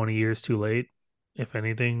say, 20 years too late, if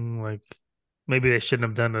anything. Like maybe they shouldn't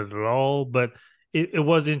have done it at all, but it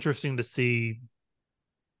was interesting to see,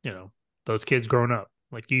 those kids growing up.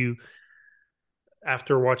 Like you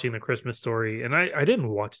after watching the Christmas Story, and I didn't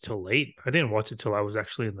watch it till late. I didn't watch it till I was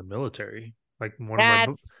actually in the military. Like one of my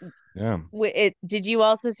that's Yeah. it. Did you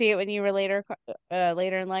also see it when you were later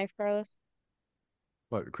in life, Carlos?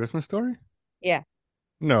 What, Christmas Story? Yeah.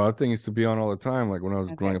 No, that thing used to be on all the time. Like when I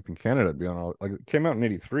was growing Okay. up in Canada, it'd be on all like it came out in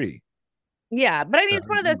 '83. Yeah, but I mean, it's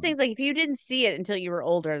one of those Mm. things. Like, if you didn't see it until you were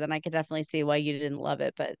older, then I could definitely see why you didn't love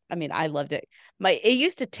it. But I mean, I loved it. It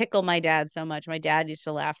used to tickle my dad so much. My dad used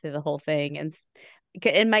to laugh through the whole thing, and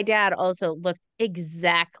my dad also looked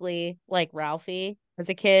exactly like Ralphie as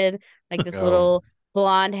a kid, like this Oh, little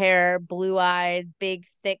blonde hair, blue eyed, big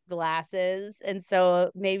thick glasses, and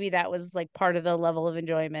so maybe that was like part of the level of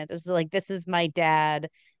enjoyment. It's like this is my dad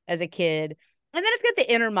as a kid. And then it's got the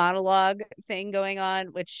inner monologue thing going on,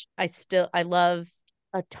 which I love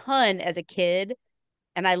a ton as a kid.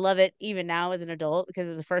 And I love it even now as an adult because it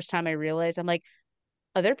was the first time I realized I'm like,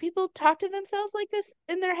 other people talk to themselves like this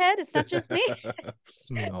in their head. It's not just me.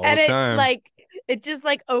 all And the time. it just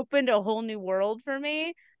like opened a whole new world for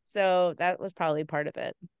me. So that was probably part of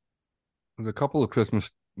it. There's a couple of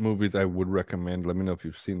Christmas movies I would recommend. Let me know if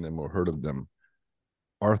you've seen them or heard of them.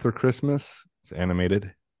 Arthur Christmas. It's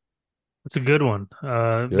animated. It's a good one.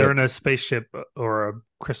 They're Yep. in a spaceship or a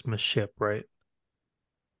Christmas ship, right?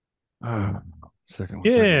 Second.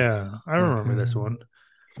 Yeah, I remember this one.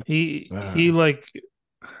 He like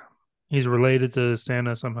he's related to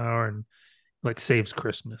Santa somehow and like saves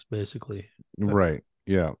Christmas basically. Right.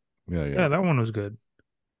 Yeah. Yeah, that one was good.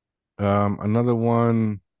 Another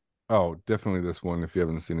one. Oh, definitely this one if you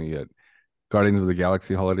haven't seen it yet. Guardians of the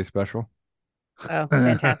Galaxy Holiday Special. Oh,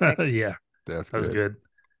 fantastic. Yeah, That's that was good. good.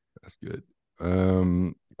 That's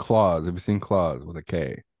good. Claus. Have you seen Claus with a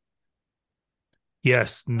K?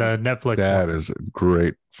 Yes, the Netflix That one. is a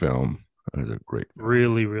great film. That is a great film.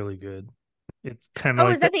 Really, really good. It's kind of Oh,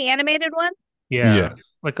 like is that the animated one? yeah,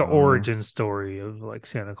 Yes. like an origin story of like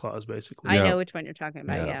Santa Claus, basically. I Yeah. know which one you're talking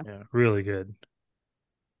about. Yeah. Yeah. Yeah, really good.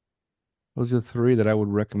 Those are three that I would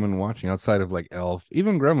recommend watching outside of like Elf.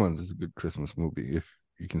 Even Gremlins is a good Christmas movie if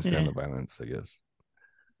you can stand Yeah. the violence, I guess.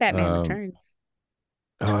 Batman Um, Returns.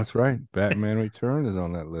 Oh, that's right. Batman Return is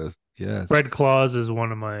on that list. Yes. Red Claws is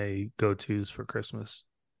one of my go-tos for Christmas.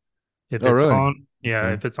 If Oh, it's really? on, yeah,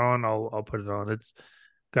 Okay. if it's on, I'll put it on. It's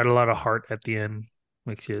got a lot of heart at the end,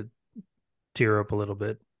 makes you tear up a little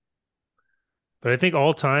bit. But I think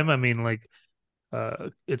all time, I mean, like,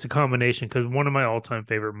 it's a combination because one of my all-time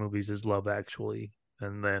favorite movies is Love Actually,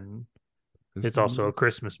 and then it's also a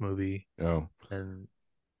Christmas movie, Oh. and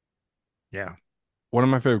yeah, One of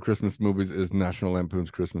my favorite Christmas movies is National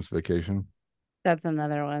Lampoon's Christmas Vacation. That's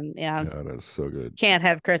another one. Yeah. Yeah, that's so good. Can't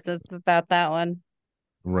have Christmas without that one.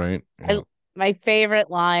 Right. Yeah. My favorite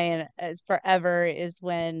line is forever is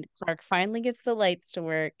when Clark finally gets the lights to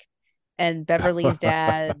work and Beverly's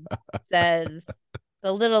dad says,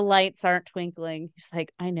 the little lights aren't twinkling. He's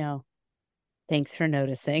like, I know. Thanks for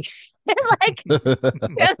noticing. like,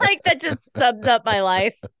 like that just sums up my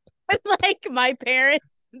life with like my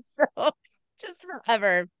parents. So just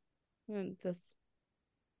forever. And just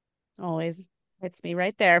always hits me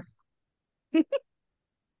right there.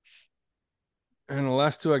 And the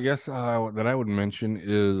last two, I guess, that I would mention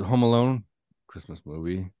is Home Alone, Christmas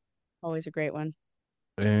movie, Always a great one.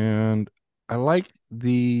 and I like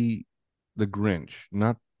the Grinch,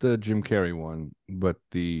 not the Jim Carrey one, but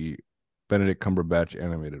the Benedict Cumberbatch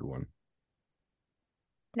animated one.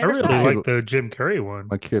 Never I saw really it. like the Jim Carrey one.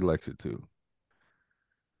 My kid likes it too.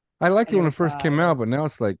 I liked it when never it first saw came it. out, but now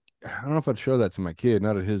it's like I don't know if I'd show that to my kid,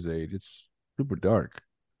 not at his age. It's super dark.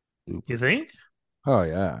 You think? Oh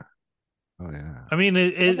yeah. Oh yeah. I mean,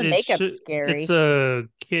 The makeup's scary. it's a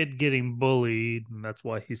kid getting bullied, and that's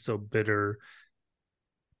why he's so bitter.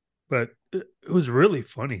 But it was really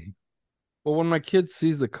funny. Well, when my kid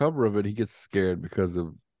sees the cover of it, he gets scared because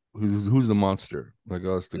of who's the monster. Like,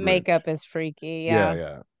 oh, it's the Grinch. Makeup is freaky. Yeah, Yeah.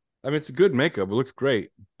 yeah. I mean, it's a good makeup. It looks great,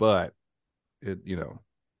 but it,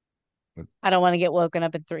 I don't want to get woken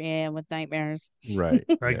up at 3 a.m. with nightmares. right.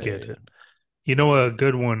 I Yeah, get yeah, it. You know, a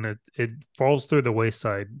good one. It falls through the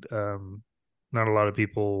wayside. Not a lot of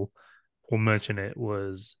people will mention it.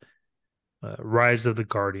 Was Rise of the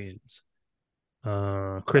Guardians.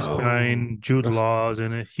 Chris Oh, Pine, Jude that's Law's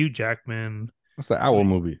in it, Hugh Jackman. that's the owl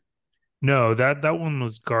movie. No, that one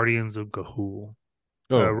was Guardians of Gahul.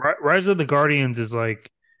 Oh, Rise of the Guardians is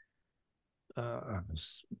like,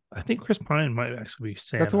 I think Chris Pine might actually be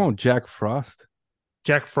Santa. that's the one with Jack Frost.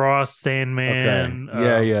 Jack Frost, Okay. Sandman.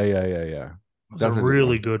 Yeah. Was That's a a good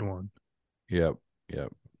really one. good one. Yep.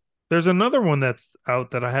 Yep. There's another one that's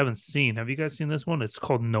out that I haven't seen. Have you guys seen this one? It's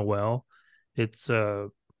called Noel. It's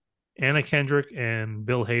Anna Kendrick and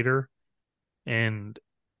Bill Hader, and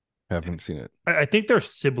Haven't seen it. I think they're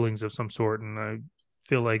siblings of some sort. And I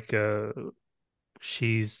feel like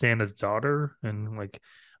she's Santa's daughter, and like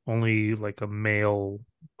only like a male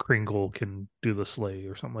Kringle can do the sleigh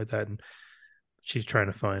or something like that. And she's trying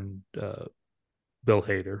to find Bill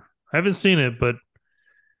Hader. I haven't seen it, but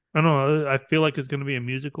I don't know. I feel like it's going to be a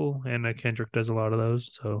musical, and Kendrick does a lot of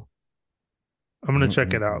those, so I'm going to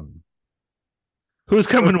check it out. Who's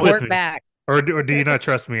coming with Report me? back. Or do you not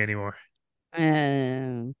trust me anymore?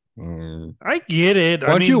 Mm. I get it. Why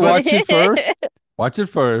don't I mean, you but- watch it first? Watch it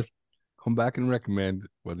first. Come back and recommend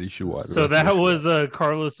whether you should watch it. So that was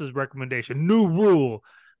Carlos's recommendation. New rule: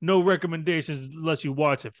 no recommendations unless you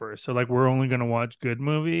watch it first. So like, we're only going to watch good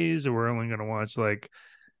movies, or we're only going to watch like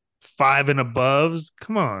 5 and aboves.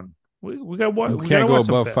 Come on, we got what? You can't go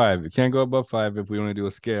above 5. You can't go above 5 if we only do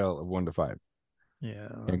a scale of 1 to 5. Yeah,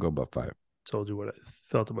 Can't go above 5. told you what I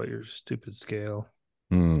felt about your stupid scale.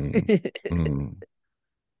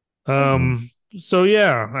 So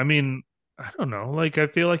yeah, I mean, I don't know. Like, I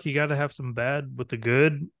feel like you got to have some bad with the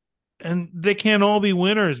good, and they can't all be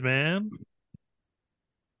winners, man.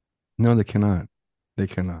 No, they cannot. They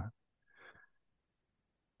cannot.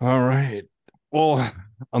 All right. Well,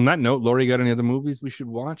 on that note, Lori, got any other movies we should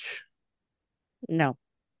watch? No.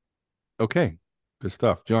 Okay. Good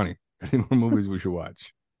stuff. Johnny, any more movies we should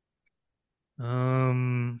watch?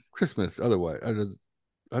 Christmas, otherwise.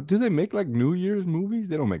 Do they make like New Year's movies?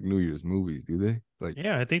 They don't make New Year's movies, do they? Like,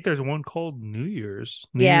 yeah, I think there's one called New Year's.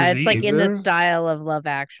 Yeah, Year's it's like Eve. in the there? style of Love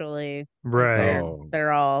Actually. Right. Oh.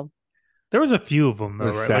 They're all There was a few of them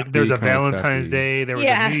though, They're right? Like there's sappy, a kinda Valentine's sappy. Day, there was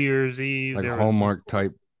Yeah. a New Year's Eve, like there was Hallmark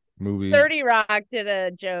type movies. 30 Rock did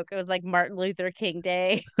a joke. It was like Martin Luther King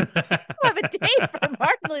Day. I have a date for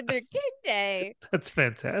Martin Luther King Day. That's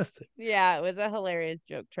fantastic. Yeah, it was a hilarious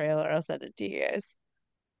joke trailer. I'll send it to you guys.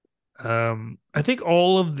 I think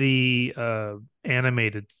all of the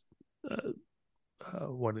animated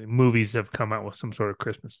what movies have come out with some sort of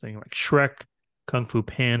Christmas thing, like Shrek, Kung Fu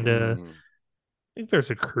Panda. Mm. I think there's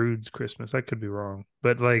a Crude's Christmas. I could be wrong,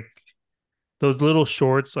 but like those little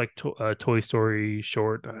shorts, like Toy Story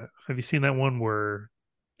short. Have you seen that one where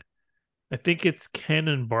I think it's Ken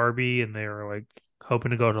and Barbie, and they're like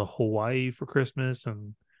hoping to go to Hawaii for Christmas,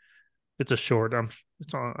 and it's a short.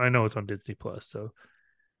 It's on. I know it's on Disney Plus, so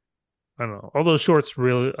I don't know. All those shorts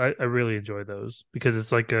really, I really enjoy those because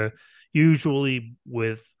it's like usually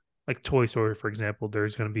with like Toy Story, for example,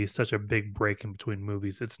 there's going to be such a big break in between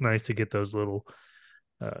movies. It's nice to get those little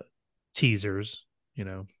teasers. You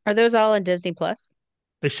know, Are those all on Disney Plus?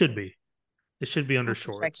 they should be. It should be under I'll have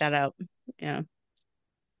to shorts. check that out. Yeah.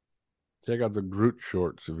 Check out the Groot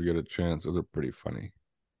shorts if you get a chance. Those are pretty funny.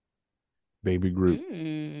 Baby Groot.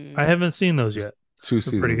 Mm. I haven't seen those yet. 2 They're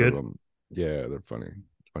seasons pretty good. of them. Yeah, they're funny.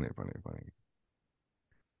 Funny.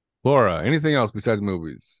 Laura, anything else besides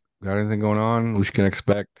movies? Got anything going on we can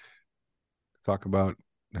expect to talk about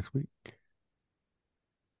next week?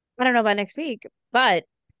 I don't know about next week, but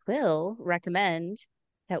will recommend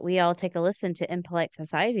that we all take a listen to Impolite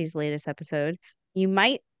Society's latest episode. You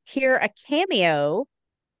might hear a cameo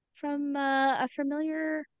from a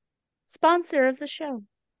familiar sponsor of the show.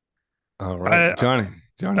 All right, Johnny.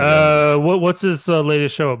 What's this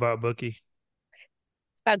latest show about, Bookie?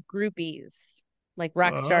 It's about groupies, like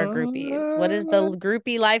rock star groupies. What is the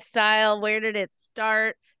groupie lifestyle? Where did it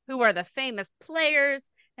start? Who are the famous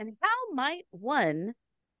players? And how might one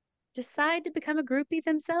decide to become a groupie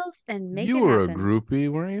themselves and make you it were happen? a groupie,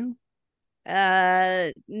 weren't you?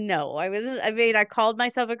 No, I wasn't. I mean, I called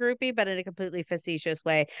myself a groupie, but in a completely facetious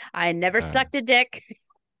way. I never sucked a dick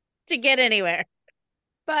to get anywhere.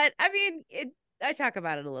 But I mean, I talk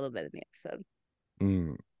about it a little bit in the episode.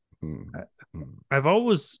 Mm, mm, mm. I've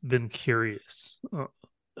always been curious,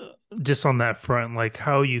 just on that front, like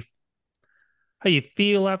how you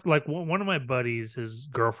feel after. Like one of my buddies, his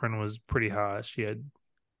girlfriend was pretty hot. She had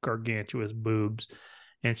gargantuous boobs,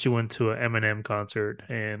 and she went to an Eminem concert,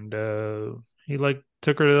 and he like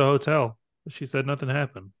took her to the hotel. She said nothing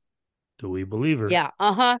happened. Do we believe her? Yeah.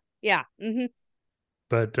 Yeah. Mm-hmm.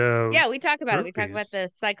 But Yeah, we talk about it. We talk about groupies. the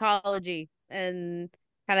psychology and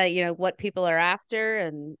kind of, what people are after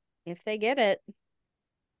and if they get it.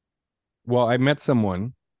 Well, I met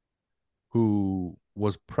someone who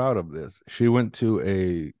was proud of this. She went to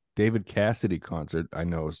a David Cassidy concert. I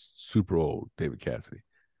know it's super old David Cassidy,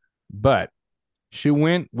 but she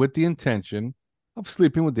went with the intention of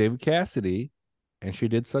sleeping with David Cassidy, and she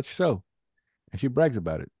did such so. And she brags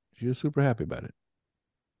about it. She was super happy about it.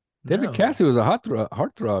 David No. Cassidy was a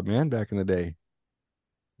heartthrob, man, back in the day.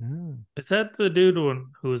 Yeah. Is that the dude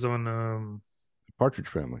who was on Partridge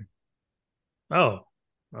Family. Oh,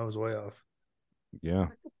 I was way off. Yeah,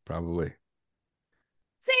 probably.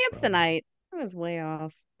 Samsonite. I was way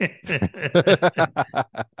off.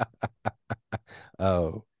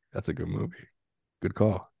 Oh, that's a good movie. Good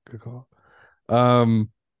call. Good call. I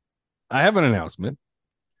have an announcement.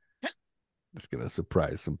 It's gonna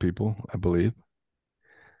surprise some people, I believe.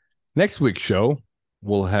 Next week's show,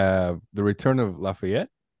 we'll have the return of Lafayette,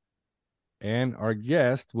 and our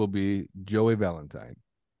guest will be Joey Valentine.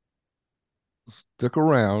 Stick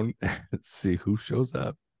around and see who shows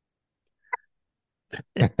up.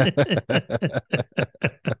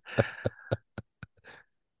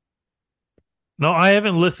 No, I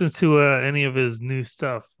haven't listened to any of his new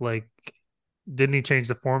stuff. Like, didn't he change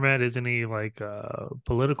the format? Isn't he like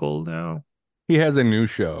political now? He has a new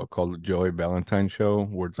show called the Joey Valentine Show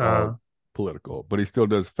where it's all political, but he still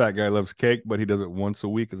does Fat Guy Loves Cake, but he does it once a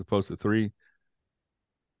week as opposed to 3.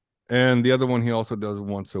 And the other one he also does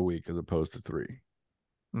once a week as opposed to 3.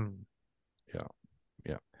 Mm. Yeah.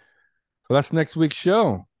 Yeah. So that's next week's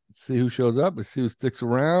show. Let's see who shows up. Let's see who sticks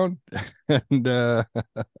around. And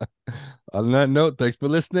on that note, thanks for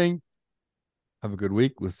listening. Have a good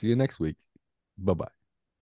week. We'll see you next week. Bye-bye.